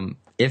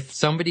 if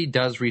somebody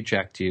does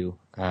reject you,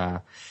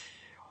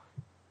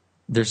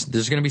 there's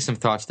going to be some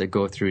thoughts that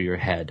go through your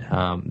head.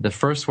 The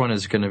first one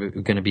is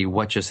going to be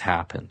what just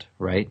happened,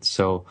 right?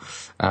 So,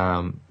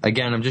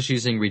 again, I'm just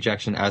using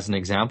rejection as an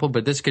example,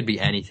 but this could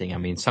be anything. I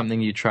mean, something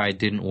you tried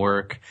didn't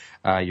work,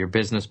 your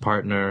business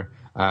partner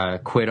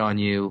quit on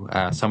you,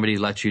 somebody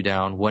let you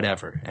down,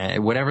 whatever.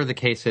 Whatever the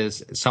case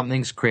is,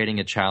 something's creating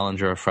a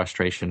challenge or a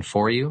frustration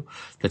for you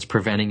that's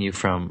preventing you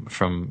from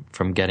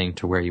getting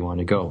to where you want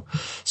to go.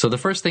 So the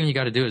first thing you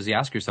got to do is you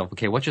ask yourself,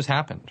 okay, what just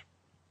happened?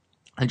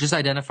 And just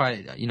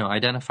identify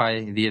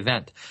the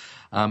event.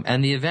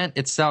 And the event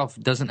itself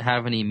doesn't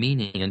have any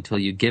meaning until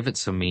you give it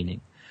some meaning.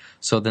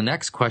 So the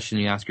next question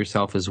you ask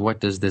yourself is, what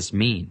does this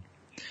mean?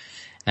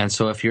 And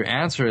so if your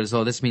answer is,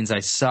 oh, this means I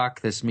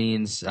suck, this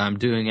means I'm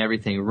doing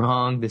everything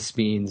wrong, this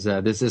means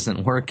this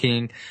isn't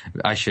working,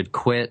 I should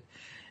quit,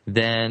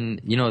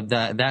 then,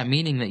 that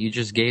meaning that you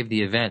just gave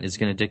the event is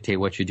going to dictate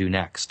what you do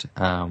next,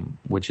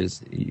 which is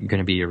going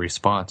to be your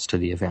response to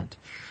the event.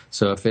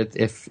 So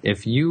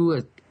if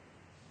you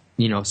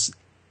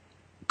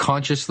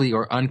consciously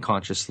or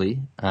unconsciously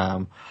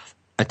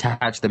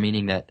attach the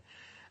meaning that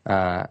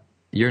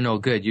you're no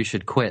good, you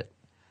should quit,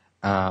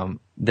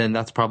 then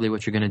that's probably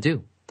what you're going to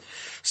do.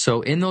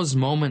 So in those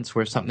moments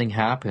where something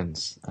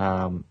happens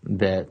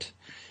that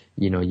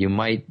you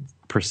might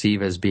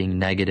perceive as being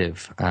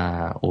negative,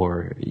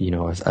 or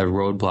a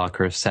roadblock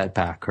or a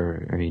setback,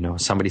 or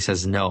somebody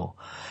says no,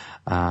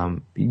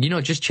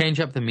 just change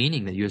up the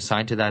meaning that you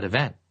assign to that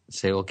event.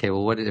 Say, okay,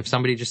 well, what if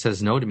somebody just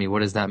says no to me? What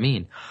does that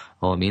mean?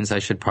 Well, it means I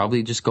should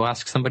probably just go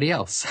ask somebody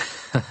else,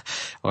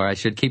 or I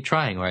should keep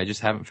trying, or I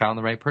just haven't found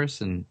the right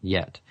person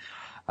yet.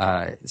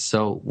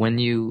 So when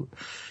you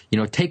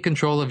take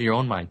control of your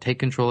own mind, take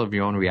control of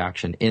your own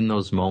reaction in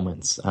those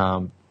moments.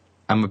 I'm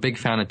a big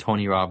fan of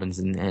Tony Robbins,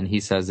 and he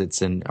says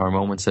it's in our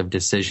moments of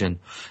decision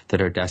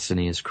that our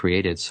destiny is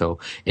created. So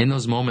in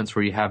those moments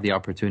where you have the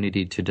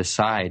opportunity to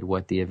decide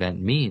what the event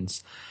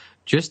means,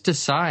 just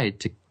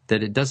decide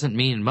that it doesn't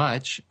mean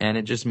much, and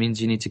it just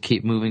means you need to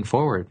keep moving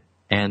forward,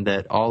 and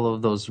that all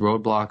of those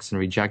roadblocks and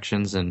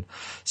rejections and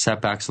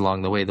setbacks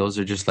along the way, those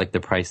are just like the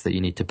price that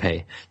you need to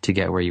pay to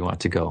get where you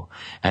want to go.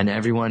 And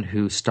everyone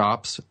who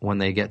stops when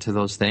they get to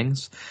those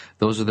things,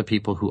 those are the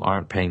people who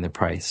aren't paying the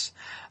price,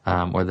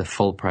 or the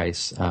full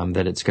price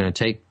that it's going to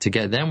take to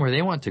get them where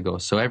they want to go.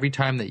 So every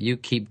time that you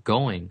keep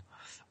going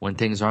when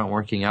things aren't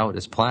working out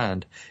as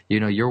planned,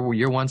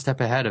 you're one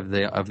step ahead of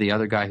the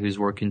other guy who's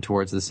working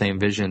towards the same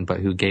vision, but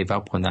who gave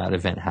up when that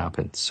event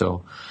happened.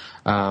 So,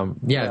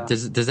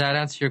 does that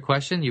answer your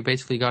question? You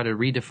basically got to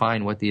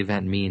redefine what the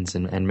event means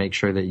and make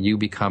sure that you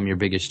become your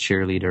biggest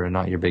cheerleader and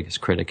not your biggest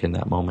critic in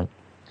that moment.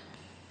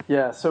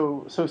 Yeah,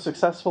 so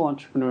successful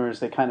entrepreneurs,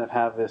 they kind of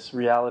have this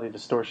reality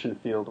distortion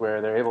field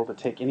where they're able to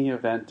take any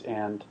event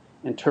and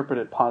interpret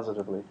it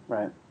positively,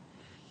 right?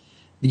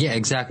 Yeah,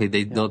 exactly.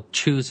 They'll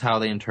choose how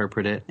they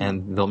interpret it,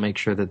 and they'll make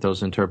sure that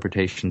those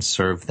interpretations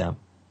serve them.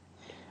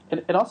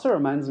 It also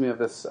reminds me of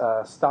this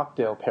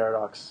Stockdale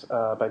paradox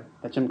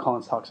that Jim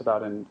Collins talks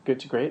about in Good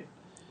to Great,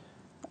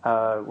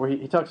 where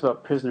he talks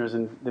about prisoners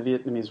in the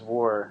Vietnam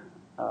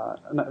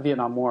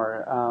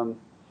War,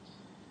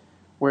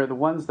 where the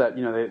ones that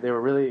they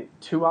were really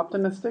too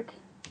optimistic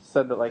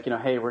said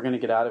that hey, we're going to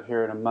get out of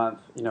here in a month,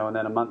 and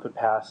then a month would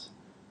pass,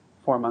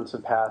 4 months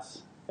would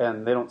pass,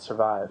 and they don't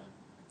survive.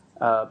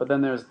 But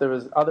then there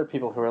was other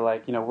people who were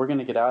like, we're going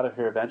to get out of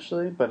here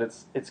eventually, but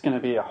it's going to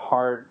be a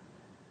hard,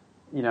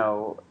 it's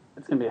going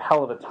to be a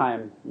hell of a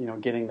time,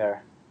 getting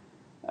there.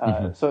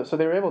 So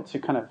they were able to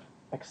kind of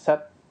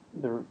accept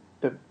the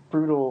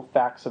brutal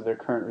facts of their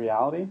current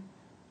reality,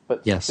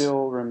 but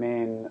still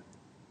remain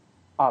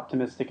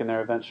optimistic in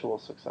their eventual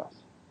success.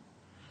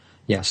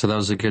 Yeah, so that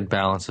was a good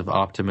balance of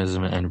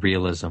optimism and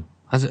realism.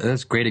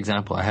 That's a great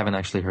example. I haven't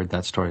actually heard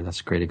that story. That's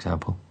a great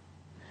example.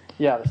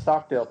 Yeah, the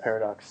Stockdale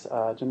paradox,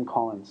 Jim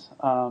Collins.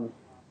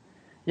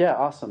 Yeah,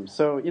 awesome.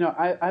 So,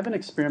 I've been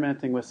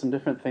experimenting with some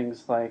different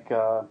things like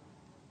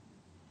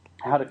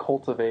how to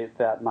cultivate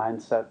that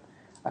mindset.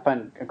 I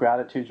find a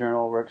gratitude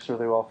journal works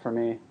really well for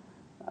me.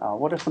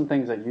 What are some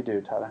things that you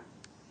do, Tyler?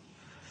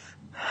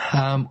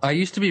 I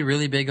used to be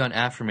really big on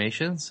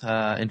affirmations.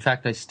 In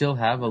fact, I still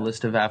have a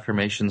list of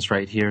affirmations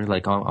right here,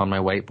 like on my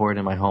whiteboard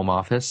in my home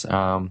office.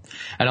 And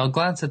I'll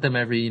glance at them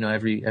every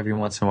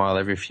once in a while,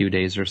 every few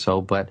days or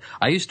so. But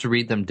I used to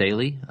read them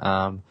daily.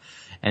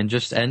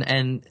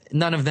 And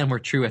none of them were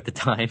true at the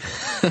time.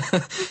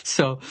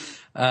 So,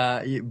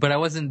 but I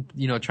wasn't,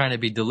 trying to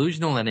be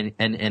delusional in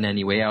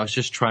any way. I was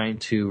just trying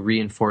to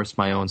reinforce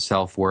my own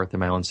self-worth and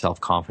my own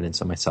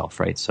self-confidence in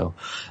myself, right? So,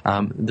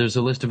 there's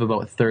a list of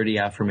about 30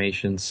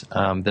 affirmations,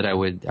 that I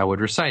would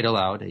recite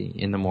aloud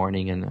in the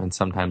morning and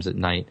sometimes at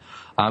night,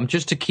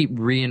 just to keep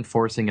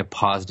reinforcing a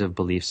positive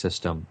belief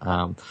system.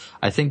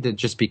 I think that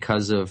just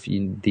because of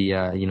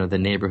the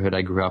neighborhood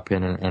I grew up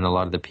in and a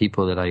lot of the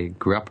people that I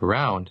grew up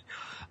around,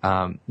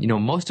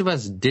 most of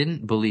us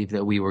didn't believe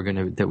that we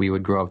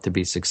would grow up to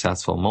be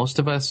successful. Most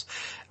of us,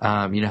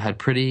 had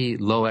pretty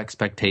low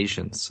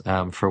expectations,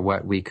 for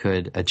what we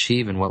could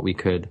achieve and what we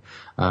could,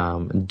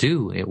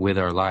 do with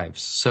our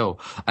lives. So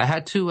I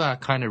had to,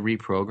 kind of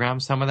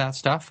reprogram some of that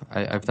stuff.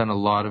 I've done a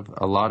lot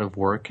of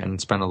work and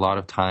spent a lot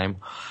of time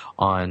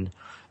on,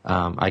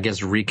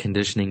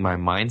 reconditioning my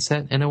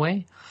mindset in a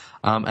way.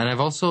 And I've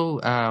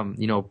also,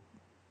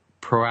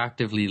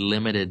 proactively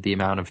limited the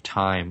amount of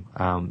time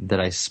that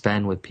I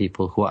spend with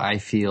people who I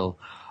feel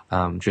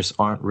just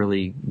aren't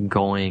really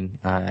going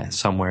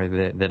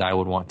somewhere that I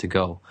would want to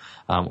go,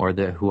 or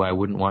who I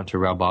wouldn't want to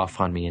rub off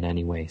on me in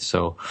any way.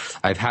 So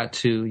I've had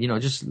to,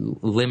 just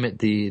limit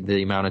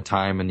the amount of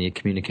time and the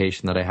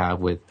communication that I have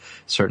with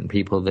certain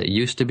people that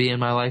used to be in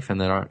my life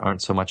and that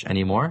aren't so much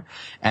anymore,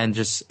 and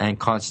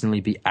constantly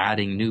be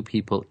adding new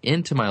people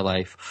into my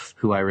life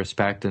who I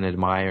respect and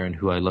admire and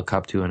who I look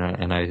up to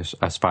and I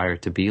aspire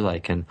to be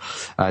like. And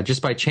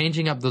just by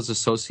changing up those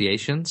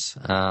associations,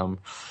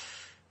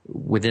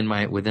 within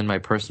my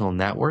personal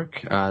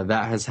network,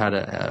 that has had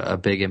a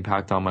big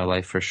impact on my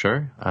life for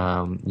sure.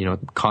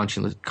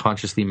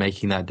 Consciously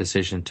making that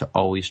decision to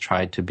always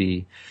try to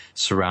be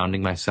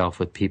surrounding myself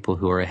with people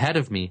who are ahead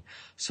of me,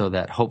 so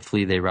that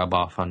hopefully they rub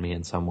off on me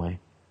in some way.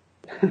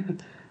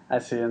 I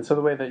see. And so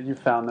the way that you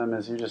found them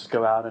is you just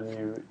go out and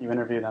you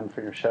interview them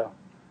for your show.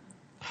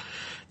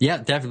 Yeah,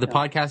 definitely. The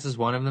podcast is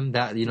one of them.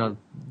 That,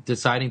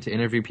 deciding to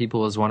interview people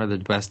was one of the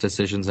best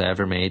decisions I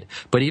ever made.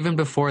 But even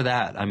before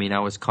that, I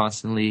was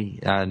constantly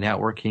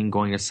networking,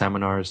 going to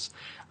seminars,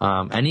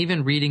 and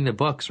even reading the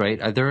books, right?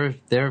 There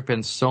have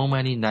been so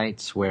many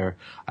nights where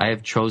I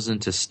have chosen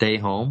to stay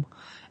home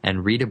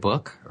and read a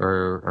book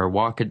or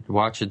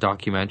watch a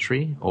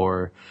documentary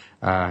or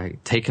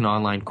take an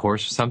online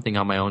course or something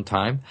on my own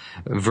time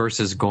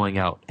versus going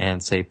out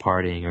and, say,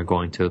 partying or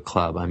going to a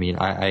club.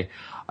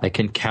 I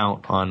can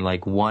count on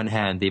like one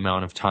hand the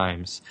amount of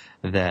times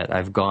that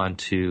I've gone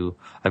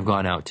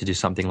out to do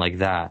something like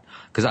that,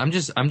 because I'm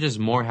just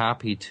more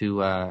happy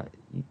to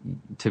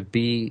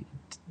be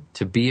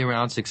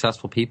around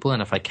successful people,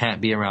 and if I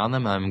can't be around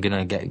them, I'm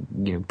gonna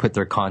put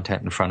their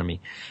content in front of me,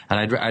 and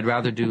I'd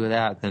rather do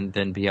that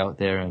than be out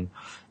there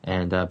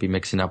and be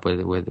mixing up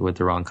with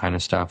the wrong kind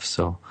of stuff.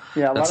 So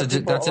yeah, a lot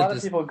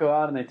of people go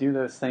out and they do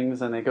those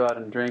things and they go out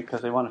and drink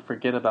because they want to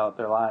forget about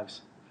their lives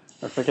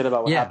or forget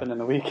about what happened in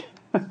the week.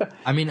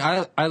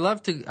 I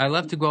love to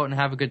go out and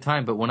have a good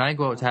time, but when I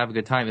go out to have a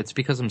good time, it's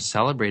because I'm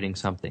celebrating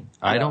something.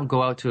 Yeah. I don't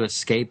go out to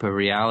escape a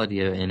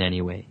reality in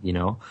any way,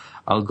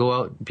 I'll go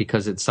out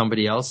because it's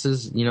somebody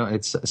else's,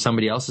 it's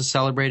somebody else is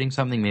celebrating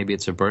something. Maybe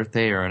it's a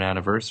birthday or an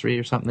anniversary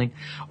or something,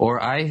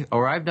 or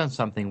I've done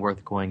something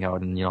worth going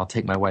out and, I'll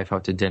take my wife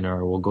out to dinner,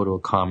 or we'll go to a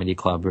comedy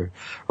club or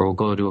we'll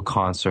go to a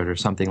concert or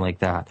something like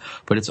that.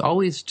 But it's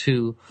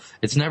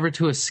never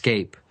to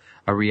escape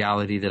a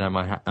reality that I'm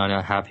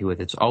unhappy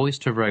with. It's always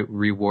to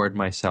reward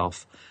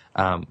myself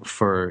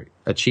for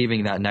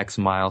achieving that next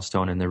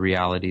milestone in the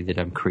reality that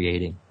I'm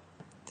creating.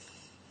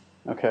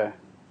 Okay.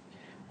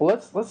 Well,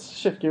 let's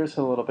shift gears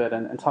a little bit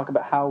and talk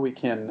about how we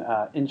can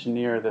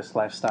engineer this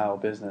lifestyle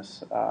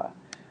business.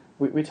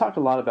 We talked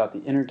a lot about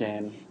the inner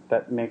game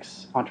that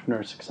makes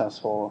entrepreneurs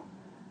successful.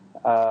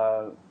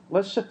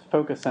 Let's shift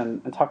focus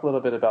and talk a little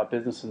bit about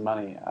business and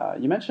money.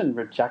 You mentioned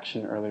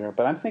rejection earlier,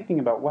 but I'm thinking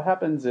about what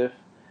happens if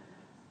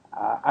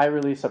I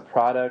release a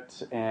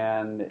product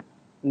and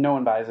no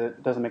one buys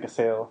it, doesn't make a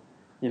sale.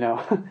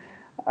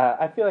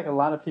 I feel like a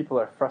lot of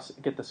people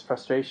get this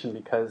frustration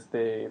because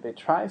they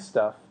try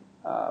stuff,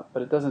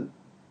 but it doesn't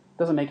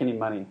make any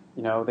money.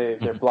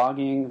 They're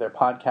blogging, they're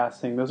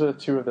podcasting. Those are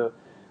two of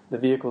the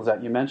vehicles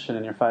that you mentioned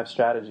in your 5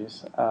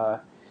 strategies,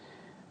 but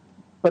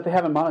they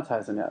haven't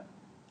monetized them yet.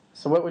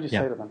 So what would you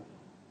say to them?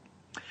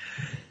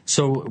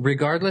 So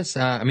regardless,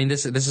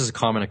 this is a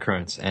common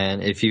occurrence.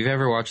 And if you've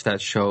ever watched that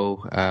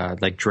show,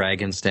 like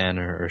Dragon's Den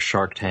or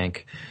Shark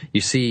Tank,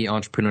 you see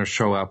entrepreneurs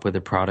show up with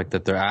a product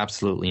that they're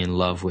absolutely in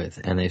love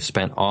with. And they've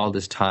spent all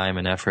this time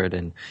and effort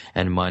and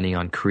money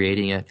on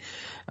creating it.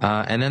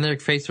 And then they're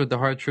faced with the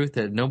hard truth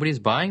that nobody's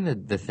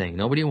buying the thing.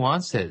 Nobody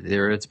wants it.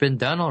 It's been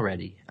done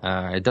already.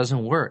 It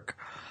doesn't work.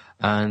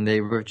 And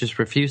they just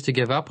refuse to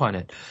give up on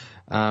it.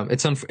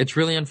 It's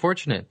really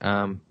unfortunate,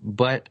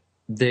 but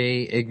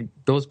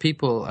those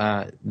people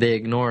they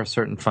ignore a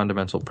certain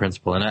fundamental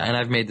principle, and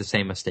I've made the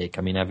same mistake.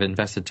 I mean, I've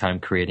invested time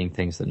creating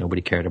things that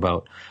nobody cared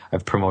about.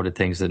 I've promoted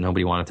things that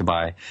nobody wanted to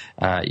buy.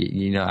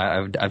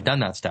 I've done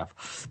that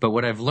stuff. But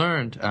what I've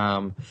learned,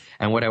 and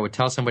what I would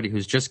tell somebody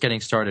who's just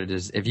getting started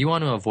is, if you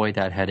want to avoid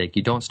that headache,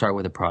 you don't start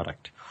with a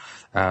product.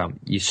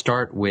 You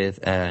start with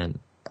a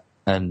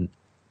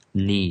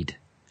need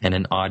and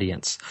an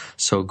audience.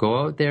 So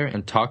go out there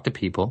and talk to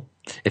people.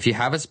 If you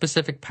have a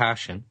specific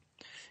passion,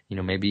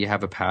 maybe you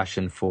have a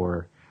passion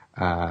for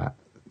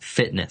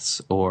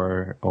fitness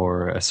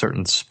or a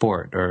certain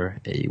sport or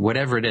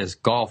whatever it is,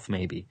 golf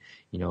maybe.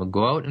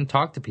 Go out and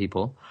talk to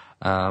people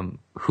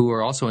who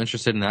are also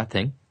interested in that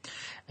thing,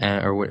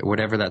 or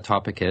whatever that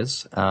topic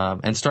is,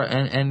 and start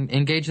and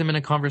engage them in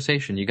a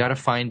conversation. You got to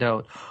find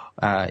out,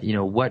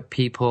 what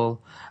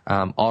people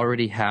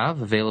already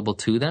have available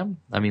to them.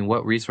 I mean,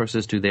 what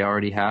resources do they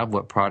already have?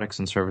 What products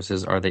and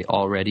services are they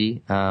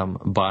already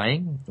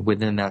buying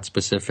within that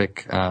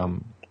specific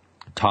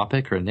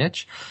topic or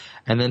niche?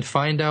 And then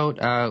find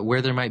out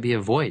where there might be a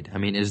void. I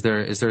mean, is there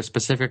a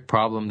specific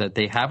problem that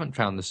they haven't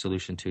found the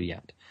solution to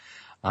yet?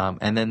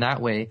 And then that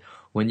way,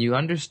 when you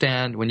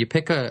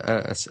pick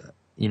a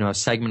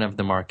segment of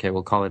the market,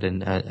 we'll call it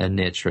a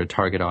niche or a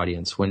target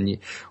audience. When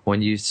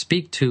you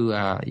speak to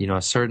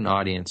a certain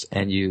audience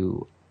and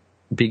you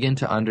begin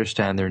to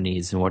understand their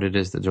needs and what it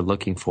is that they're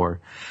looking for,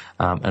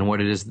 and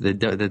what it is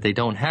that they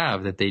don't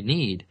have that they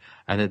need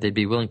and that they'd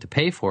be willing to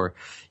pay for,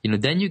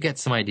 then you get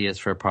some ideas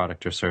for a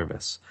product or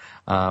service.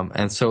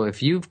 And so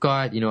if you've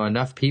got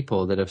enough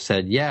people that have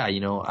said, yeah,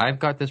 I've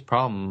got this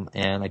problem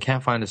and I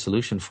can't find a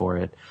solution for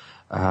it.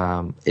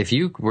 If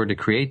you were to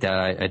create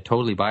that, I'd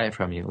totally buy it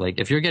from you. Like,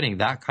 if you're getting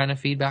that kind of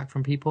feedback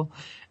from people,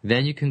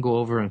 then you can go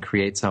over and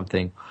create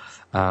something,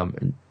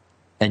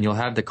 and you'll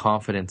have the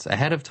confidence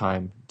ahead of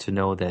time to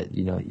know that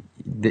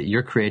that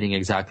you're creating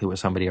exactly what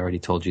somebody already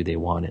told you they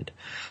wanted.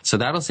 So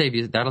that'll save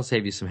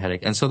you some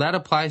headache. And so that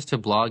applies to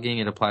blogging,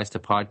 it applies to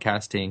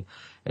podcasting,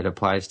 it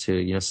applies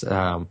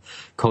to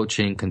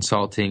coaching,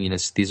 consulting.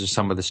 These are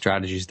some of the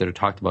strategies that are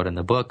talked about in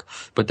the book.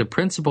 But the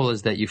principle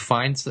is that you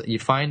find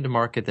a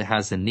market that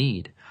has a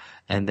need,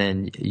 and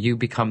then you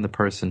become the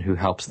person who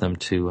helps them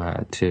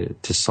to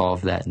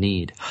solve that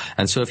need.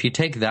 And so if you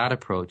take that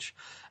approach,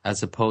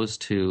 as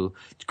opposed to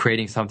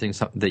creating something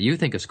that you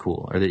think is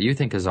cool or that you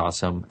think is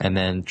awesome, and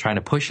then trying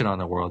to push it on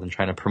the world and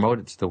trying to promote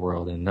it to the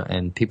world,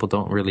 and people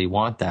don't really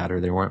want that, or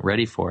they weren't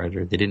ready for it,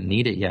 or they didn't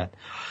need it yet,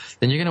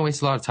 then you're going to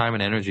waste a lot of time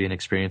and energy and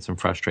experience some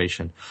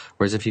frustration.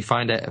 Whereas if you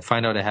find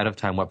out ahead of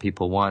time what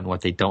people want,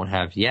 what they don't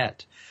have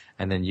yet,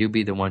 and then you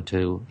be the one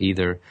to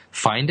either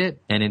find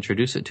it and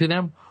introduce it to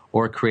them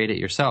or create it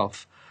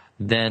yourself,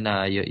 then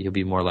you'll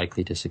be more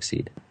likely to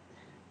succeed.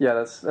 Yeah,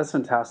 that's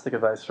fantastic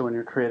advice for when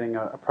you're creating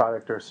a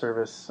product or a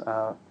service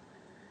that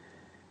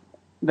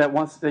you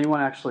want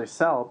to actually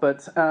sell.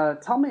 But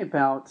tell me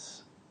about,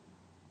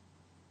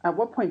 at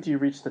what point do you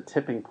reach the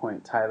tipping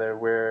point, Tyler,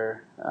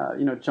 where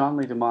John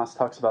Lee Dumas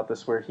talks about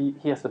this, where he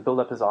has to build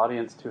up his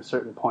audience to a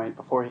certain point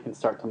before he can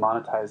start to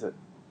monetize it.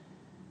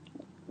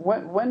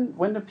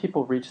 When do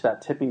people reach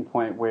that tipping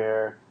point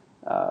where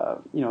they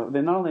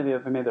not only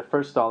have made their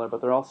first dollar, but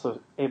they're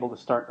also able to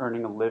start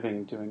earning a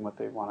living doing what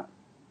they want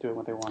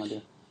to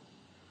do?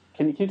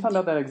 Can you tell me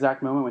about that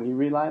exact moment when you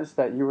realized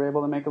that you were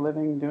able to make a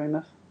living doing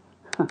this?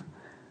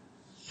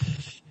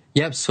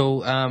 Yep.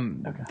 So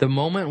the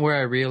moment where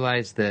I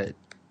realized that,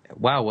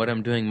 wow, what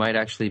I'm doing might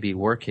actually be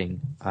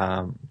working,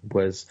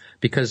 was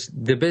because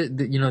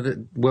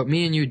what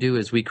me and you do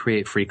is we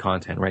create free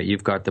content, right?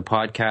 You've got the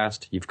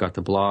podcast, you've got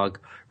the blog,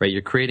 right?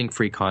 You're creating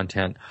free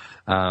content,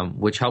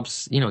 which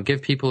helps,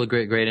 give people a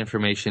great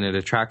information. It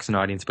attracts an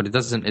audience, but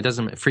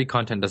free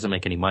content doesn't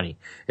make any money.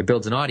 It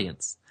builds an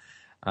audience,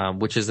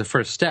 which is the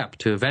first step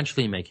to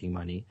eventually making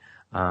money.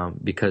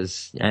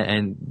 Because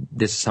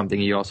this is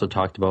something you also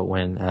talked about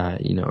when,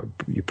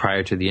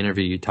 prior to the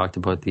interview, you talked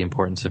about the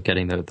importance of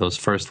getting those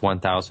first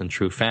 1,000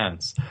 true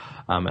fans.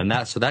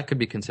 So that could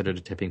be considered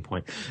a tipping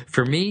point.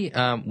 For me,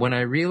 when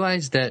I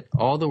realized that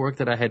all the work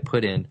that I had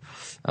put in,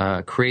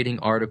 creating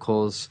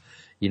articles,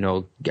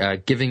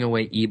 giving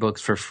away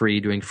ebooks for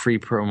free, doing free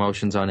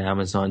promotions on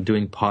Amazon,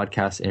 doing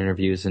podcast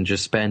interviews, and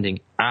just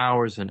spending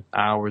hours and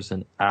hours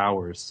and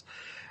hours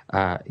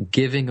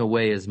giving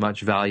away as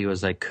much value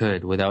as I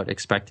could without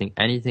expecting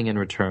anything in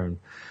return.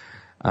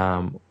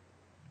 The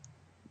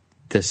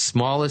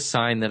smallest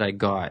sign that I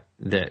got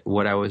that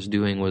what I was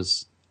doing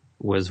was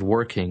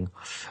working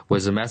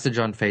was a message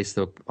on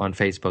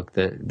Facebook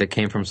that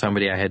came from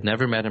somebody I had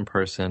never met in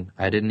person.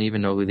 I didn't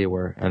even know who they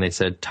were. And they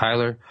said,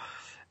 Tyler,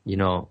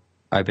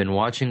 I've been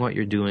watching what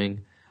you're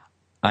doing.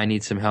 I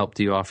need some help.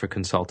 Do you offer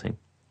consulting?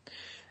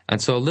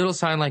 And so a little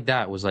sign like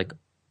that was like,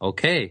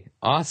 okay,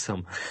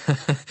 awesome.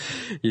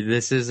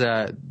 This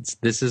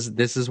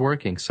is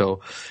working.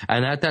 So,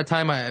 and at that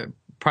time,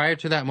 prior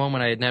to that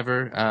moment, I had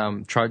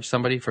never charged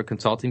somebody for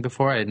consulting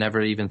before. I had never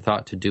even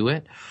thought to do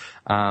it.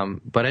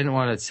 But I didn't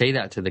want to say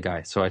that to the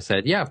guy. So I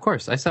said, yeah, of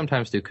course, I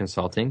sometimes do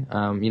consulting.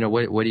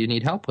 What do you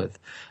need help with?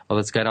 Well,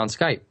 let's get on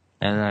Skype.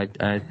 And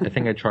I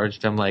think I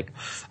charged him like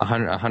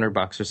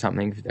 $100 or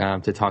something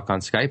to talk on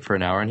Skype for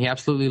an hour, and he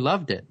absolutely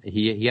loved it.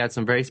 He had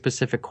some very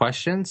specific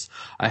questions.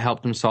 I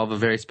helped him solve a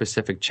very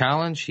specific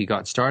challenge. He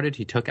got started.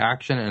 He took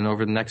action, and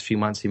over the next few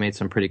months, he made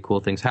some pretty cool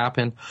things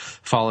happen.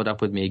 Followed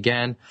up with me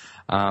again,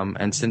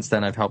 and since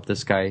then, I've helped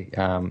this guy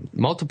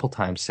multiple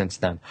times since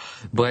then.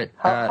 But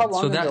how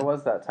long ago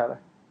was that, Tyler?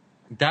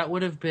 That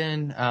would have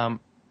been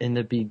in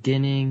the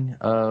beginning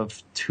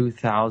of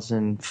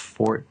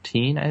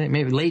 2014, I think,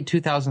 maybe late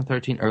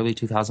 2013, early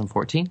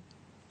 2014.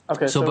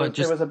 Okay, so it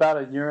was about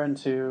a year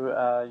into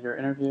your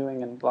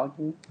interviewing and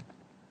blogging?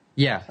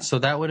 Yeah, so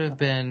that would have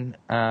been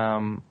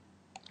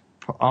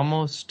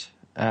almost,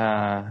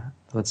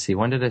 let's see,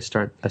 when did I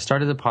start? I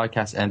started the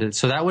podcast, ended.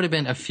 So that would have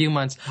been a few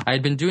months. I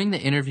had been doing the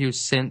interviews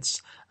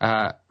since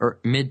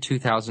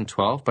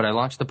mid-2012, but I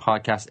launched the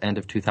podcast end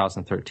of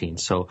 2013.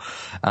 So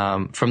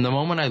from the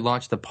moment I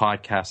launched the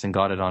podcast and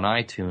got it on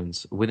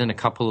iTunes, within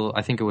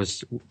I think it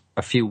was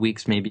a few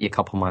weeks, maybe a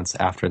couple months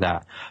after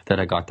that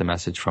I got the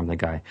message from the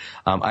guy.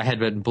 I had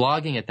been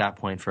blogging at that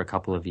point for a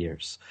couple of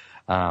years.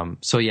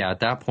 So yeah,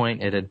 at that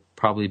point, it had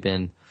probably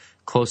been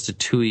close to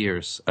 2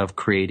 years of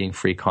creating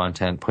free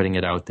content, putting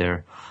it out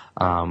there,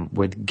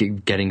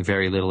 with getting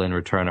very little in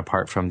return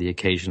apart from the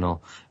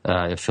occasional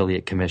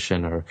affiliate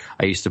commission, or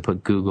I used to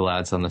put Google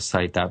ads on the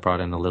site that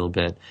brought in a little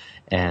bit,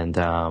 and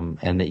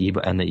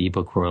the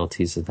ebook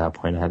royalties at that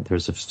point.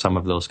 There's some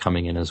of those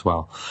coming in as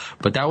well.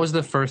 But that was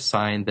the first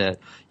sign that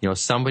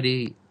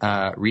somebody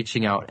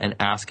reaching out and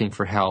asking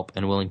for help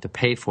and willing to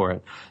pay for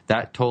it.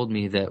 That told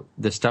me that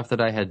the stuff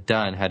that I had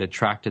done had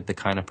attracted the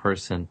kind of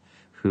person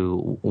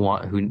who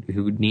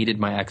needed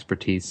my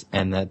expertise,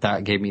 and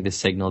that gave me the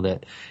signal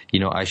that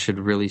I should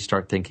really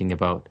start thinking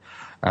about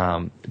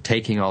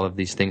taking all of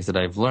these things that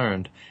I've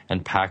learned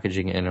and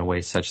packaging it in a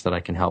way such that I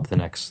can help the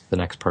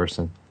next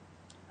person.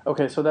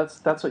 Okay, so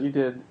that's what you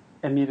did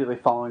immediately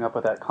following up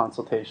with that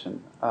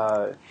consultation.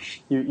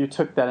 You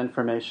took that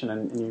information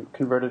and you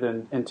converted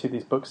it into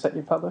these books that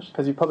you published,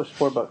 because you published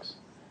 4 books.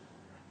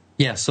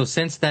 Yeah. So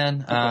since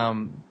then.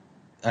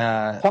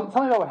 Okay. Tell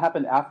me about what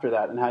happened after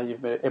that and how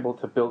you've been able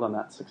to build on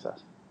that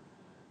success.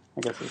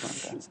 I guess is what I'm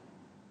saying.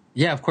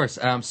 Yeah, of course.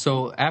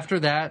 So after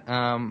that,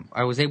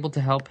 I was able to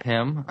help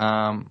him.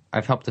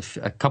 I've helped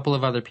a couple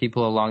of other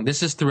people along.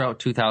 This is throughout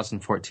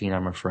 2014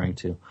 I'm referring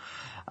to.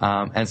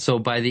 And so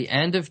by the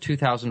end of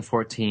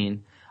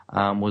 2014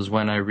 was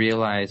when I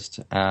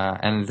realized,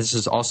 and this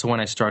is also when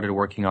I started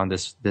working on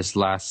this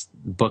last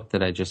book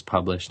that I just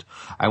published.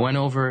 I went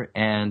over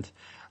and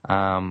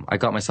I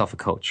got myself a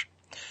coach.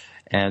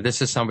 And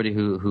this is somebody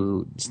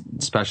who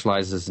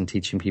specializes in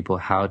teaching people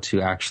how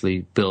to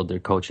actually build their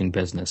coaching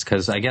business.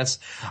 Because I guess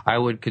I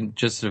would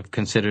just have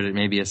considered it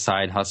maybe a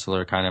side hustle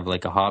or kind of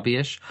like a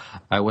hobby-ish.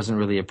 I wasn't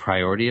really a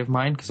priority of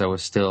mine because I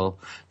was still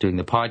doing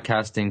the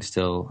podcasting,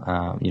 still,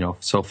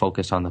 so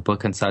focused on the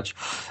book and such.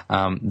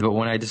 But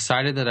when I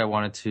decided that I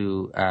wanted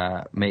to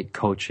make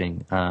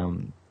coaching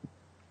an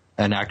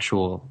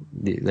actual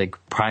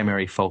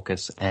primary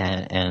focus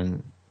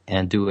and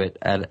do it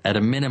at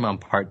a minimum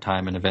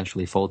part-time and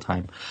eventually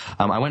full-time,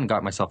 I went and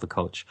got myself a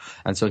coach.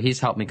 And so he's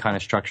helped me kind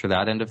of structure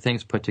that end of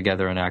things, put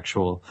together an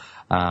actual,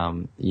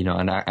 an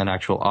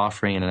actual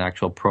offering and an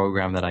actual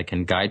program that I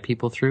can guide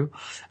people through.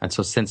 And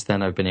so since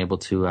then, I've been able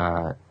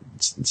to,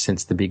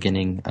 since the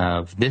beginning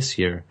of this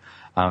year,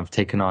 I've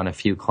taken on a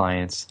few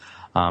clients.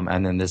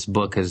 And then this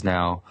book has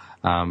now,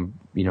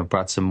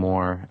 brought some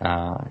more,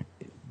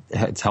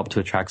 it's helped to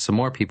attract some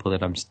more people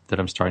that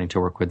I'm starting to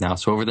work with now.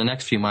 So over the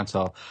next few months,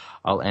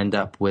 I'll end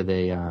up with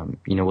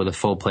with a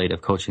full plate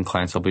of coaching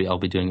clients. I'll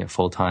be doing it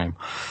full time,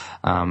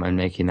 and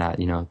making that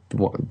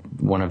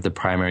one of the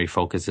primary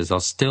focuses.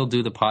 I'll still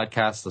do the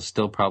podcast. I'll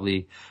still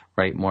probably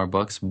write more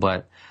books,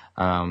 but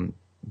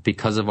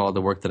because of all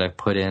the work that I've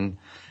put in,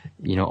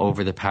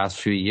 over the past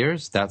few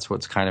years, that's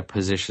what's kind of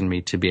positioned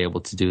me to be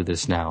able to do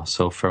this now.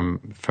 So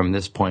from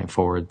this point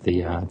forward,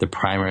 the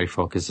primary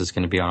focus is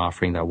going to be on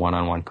offering that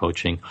one-on-one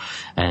coaching,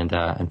 and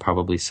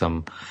probably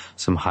some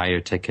higher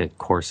ticket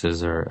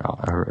courses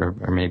or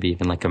maybe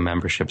even like a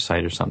membership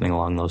site or something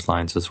along those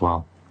lines as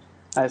well.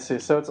 I see.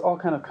 So it's all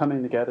kind of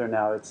coming together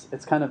now.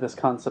 It's kind of this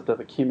concept of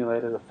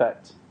accumulated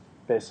effect,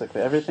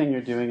 basically. Everything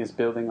you're doing is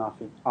building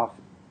off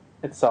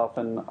itself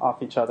and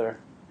off each other.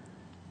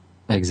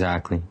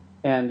 Exactly.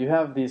 And you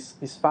have these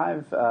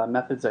 5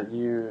 methods that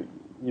you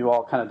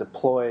all kind of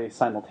deploy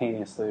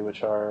simultaneously,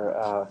 which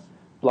are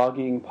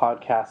blogging,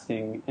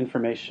 podcasting,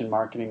 information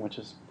marketing, which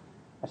is,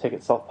 I take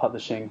it,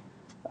 self-publishing,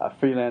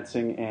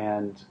 freelancing,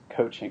 and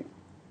coaching.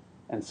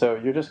 And so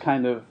you're just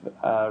kind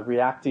of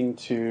reacting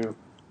to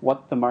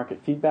what the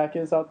market feedback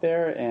is out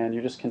there, and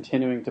you're just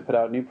continuing to put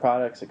out new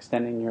products,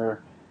 extending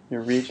your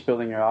reach,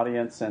 building your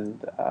audience,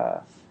 and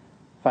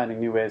finding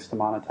new ways to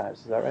monetize.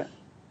 Is that right?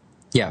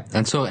 Yeah,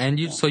 so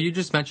you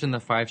just mentioned the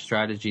 5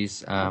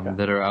 strategies Okay.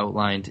 that are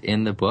outlined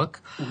in the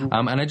book,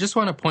 and I just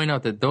want to point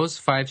out that those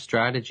 5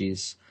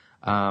 strategies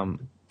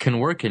can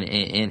work in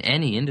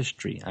any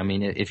industry. I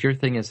mean, if your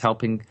thing is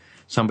helping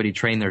somebody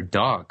train their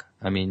dog,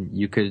 I mean,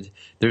 you could.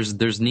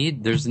 There's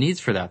needs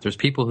for that. There's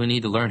people who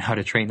need to learn how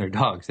to train their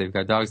dogs. They've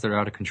got dogs that are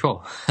out of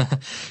control.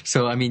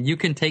 So I mean, you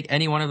can take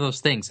any one of those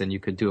things, and you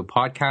could do a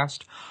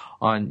podcast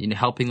on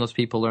helping those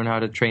people learn how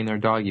to train their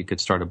dog. You could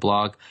start a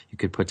blog. You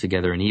could put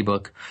together an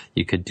ebook.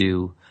 You could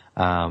do.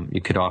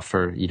 You could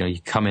offer.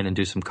 You come in and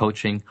do some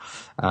coaching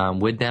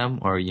with them,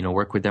 or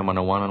work with them on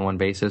a one-on-one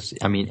basis.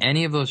 I mean,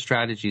 any of those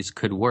strategies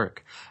could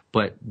work,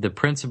 but the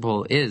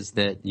principle is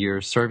that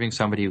you're serving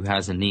somebody who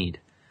has a need,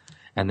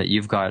 and that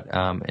you've got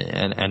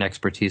an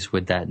expertise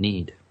with that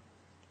need.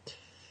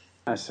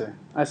 I see.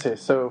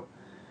 So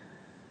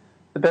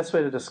the best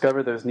way to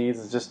discover those needs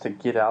is just to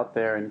get out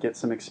there and get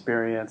some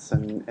experience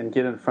and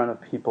get in front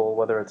of people,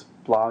 whether it's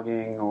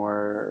blogging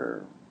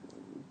or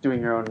doing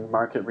your own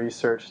market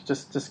research,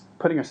 just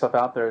putting yourself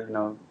out there,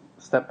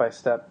 step by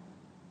step.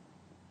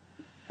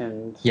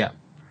 And yeah.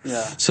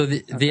 So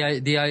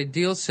the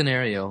ideal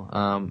scenario,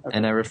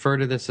 and I refer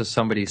to this as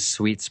somebody's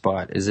sweet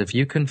spot, is if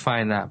you can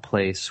find that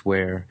place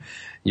where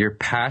your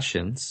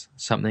passions,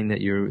 something that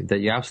you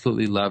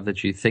absolutely love,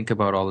 that you think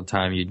about all the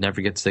time, you'd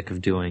never get sick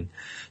of doing,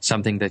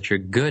 something that you're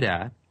good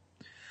at,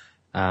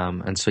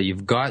 and so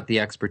you've got the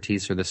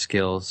expertise or the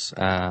skills,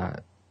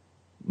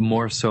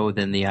 more so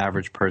than the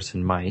average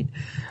person might,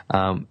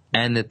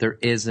 and that there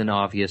is an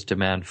obvious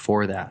demand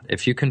for that.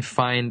 If you can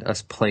find a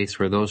place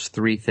where those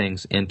 3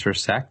 things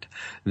intersect,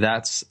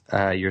 that's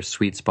your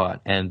sweet spot,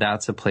 and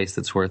that's a place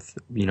that's worth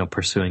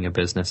pursuing a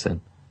business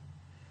in.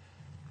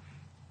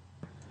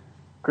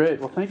 Great.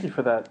 Well, thank you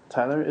for that,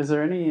 Tyler. Is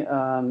there any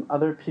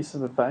other piece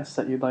of advice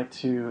that you'd like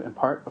to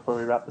impart before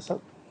we wrap this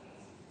up?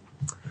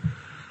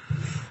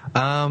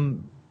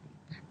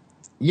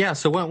 Yeah,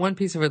 so one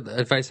piece of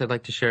advice I'd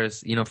like to share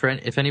is,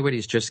 if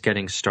anybody's just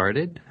getting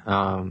started,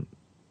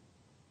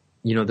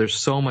 there's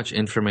so much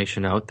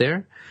information out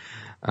there,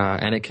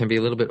 and it can be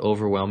a little bit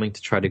overwhelming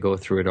to try to go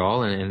through it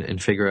all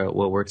and figure out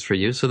what works for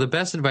you. So the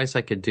best advice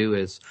I could do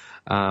is,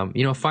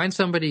 find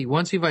somebody,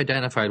 once you've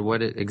identified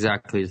what it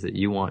exactly is that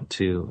you want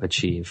to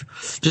achieve,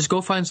 just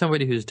go find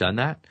somebody who's done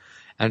that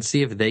and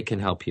see if they can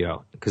help you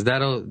out. Because I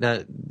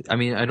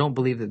don't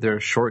believe that there are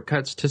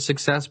shortcuts to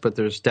success, but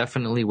there's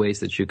definitely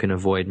ways that you can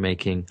avoid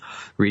making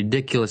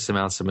ridiculous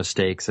amounts of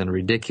mistakes and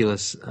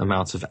ridiculous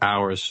amounts of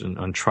hours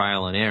on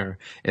trial and error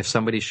if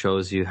somebody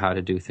shows you how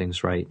to do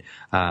things right,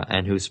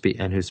 and who's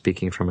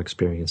speaking from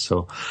experience.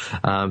 So,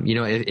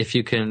 if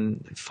you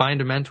can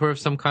find a mentor of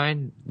some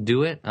kind,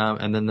 do it.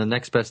 And then the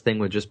next best thing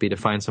would just be to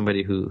find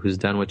somebody who's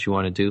done what you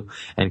want to do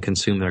and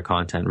consume their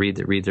content, read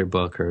their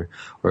book or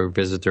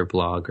visit their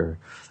blog or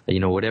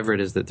whatever it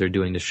is that they're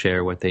doing to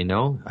share what they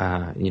know,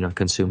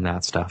 consume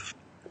that stuff.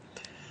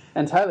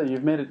 And Tyler,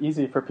 you've made it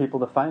easy for people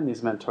to find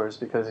these mentors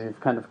because you've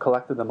kind of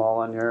collected them all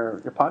on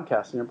your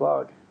podcast and your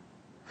blog.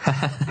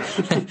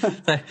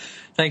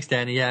 Thanks,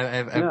 Danny.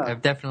 Yeah,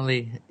 I've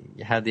definitely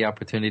had the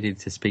opportunity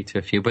to speak to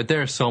a few, but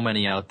there are so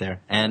many out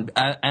there, and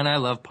I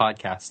love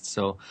podcasts.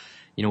 So,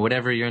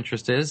 whatever your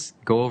interest is,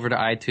 go over to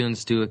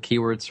iTunes, do a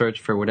keyword search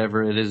for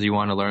whatever it is you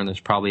want to learn. There's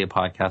probably a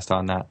podcast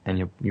on that,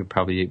 and you'll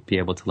probably be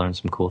able to learn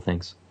some cool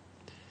things.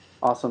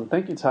 Awesome.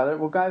 Thank you, Tyler.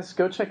 Well, guys,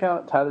 go check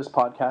out Tyler's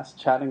podcast,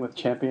 Chatting with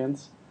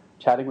Champions,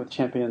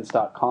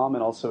 chattingwithchampions.com,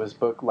 and also his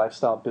book,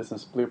 Lifestyle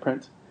Business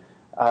Blueprint.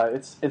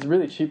 It's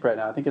really cheap right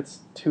now. I think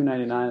it's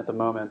 $2.99 at the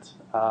moment.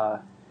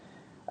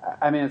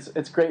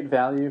 It's great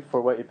value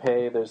for what you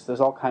pay.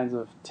 There's all kinds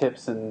of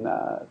tips, and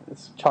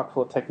it's chock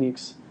full of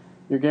techniques.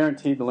 You're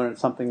guaranteed to learn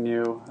something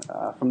new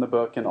from the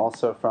book and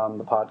also from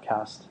the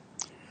podcast.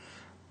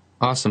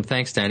 Awesome,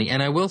 thanks, Danny.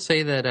 And I will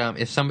say that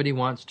if somebody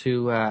wants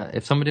to,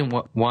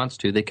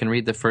 they can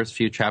read the first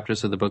few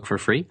chapters of the book for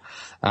free.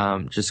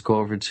 Just go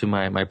over to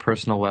my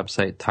personal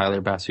website,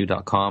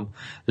 tylerbasu.com.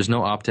 There's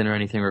no opt-in or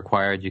anything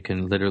required. You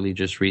can literally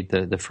just read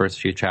the first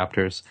few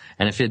chapters.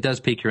 And if it does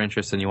pique your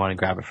interest and you want to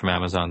grab it from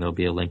Amazon, there'll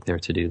be a link there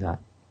to do that.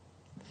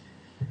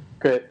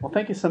 Great. Well,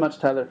 thank you so much,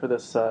 Tyler, for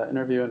this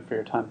interview and for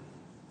your time.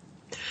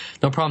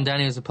 No problem,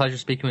 Danny. It was a pleasure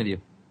speaking with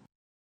you.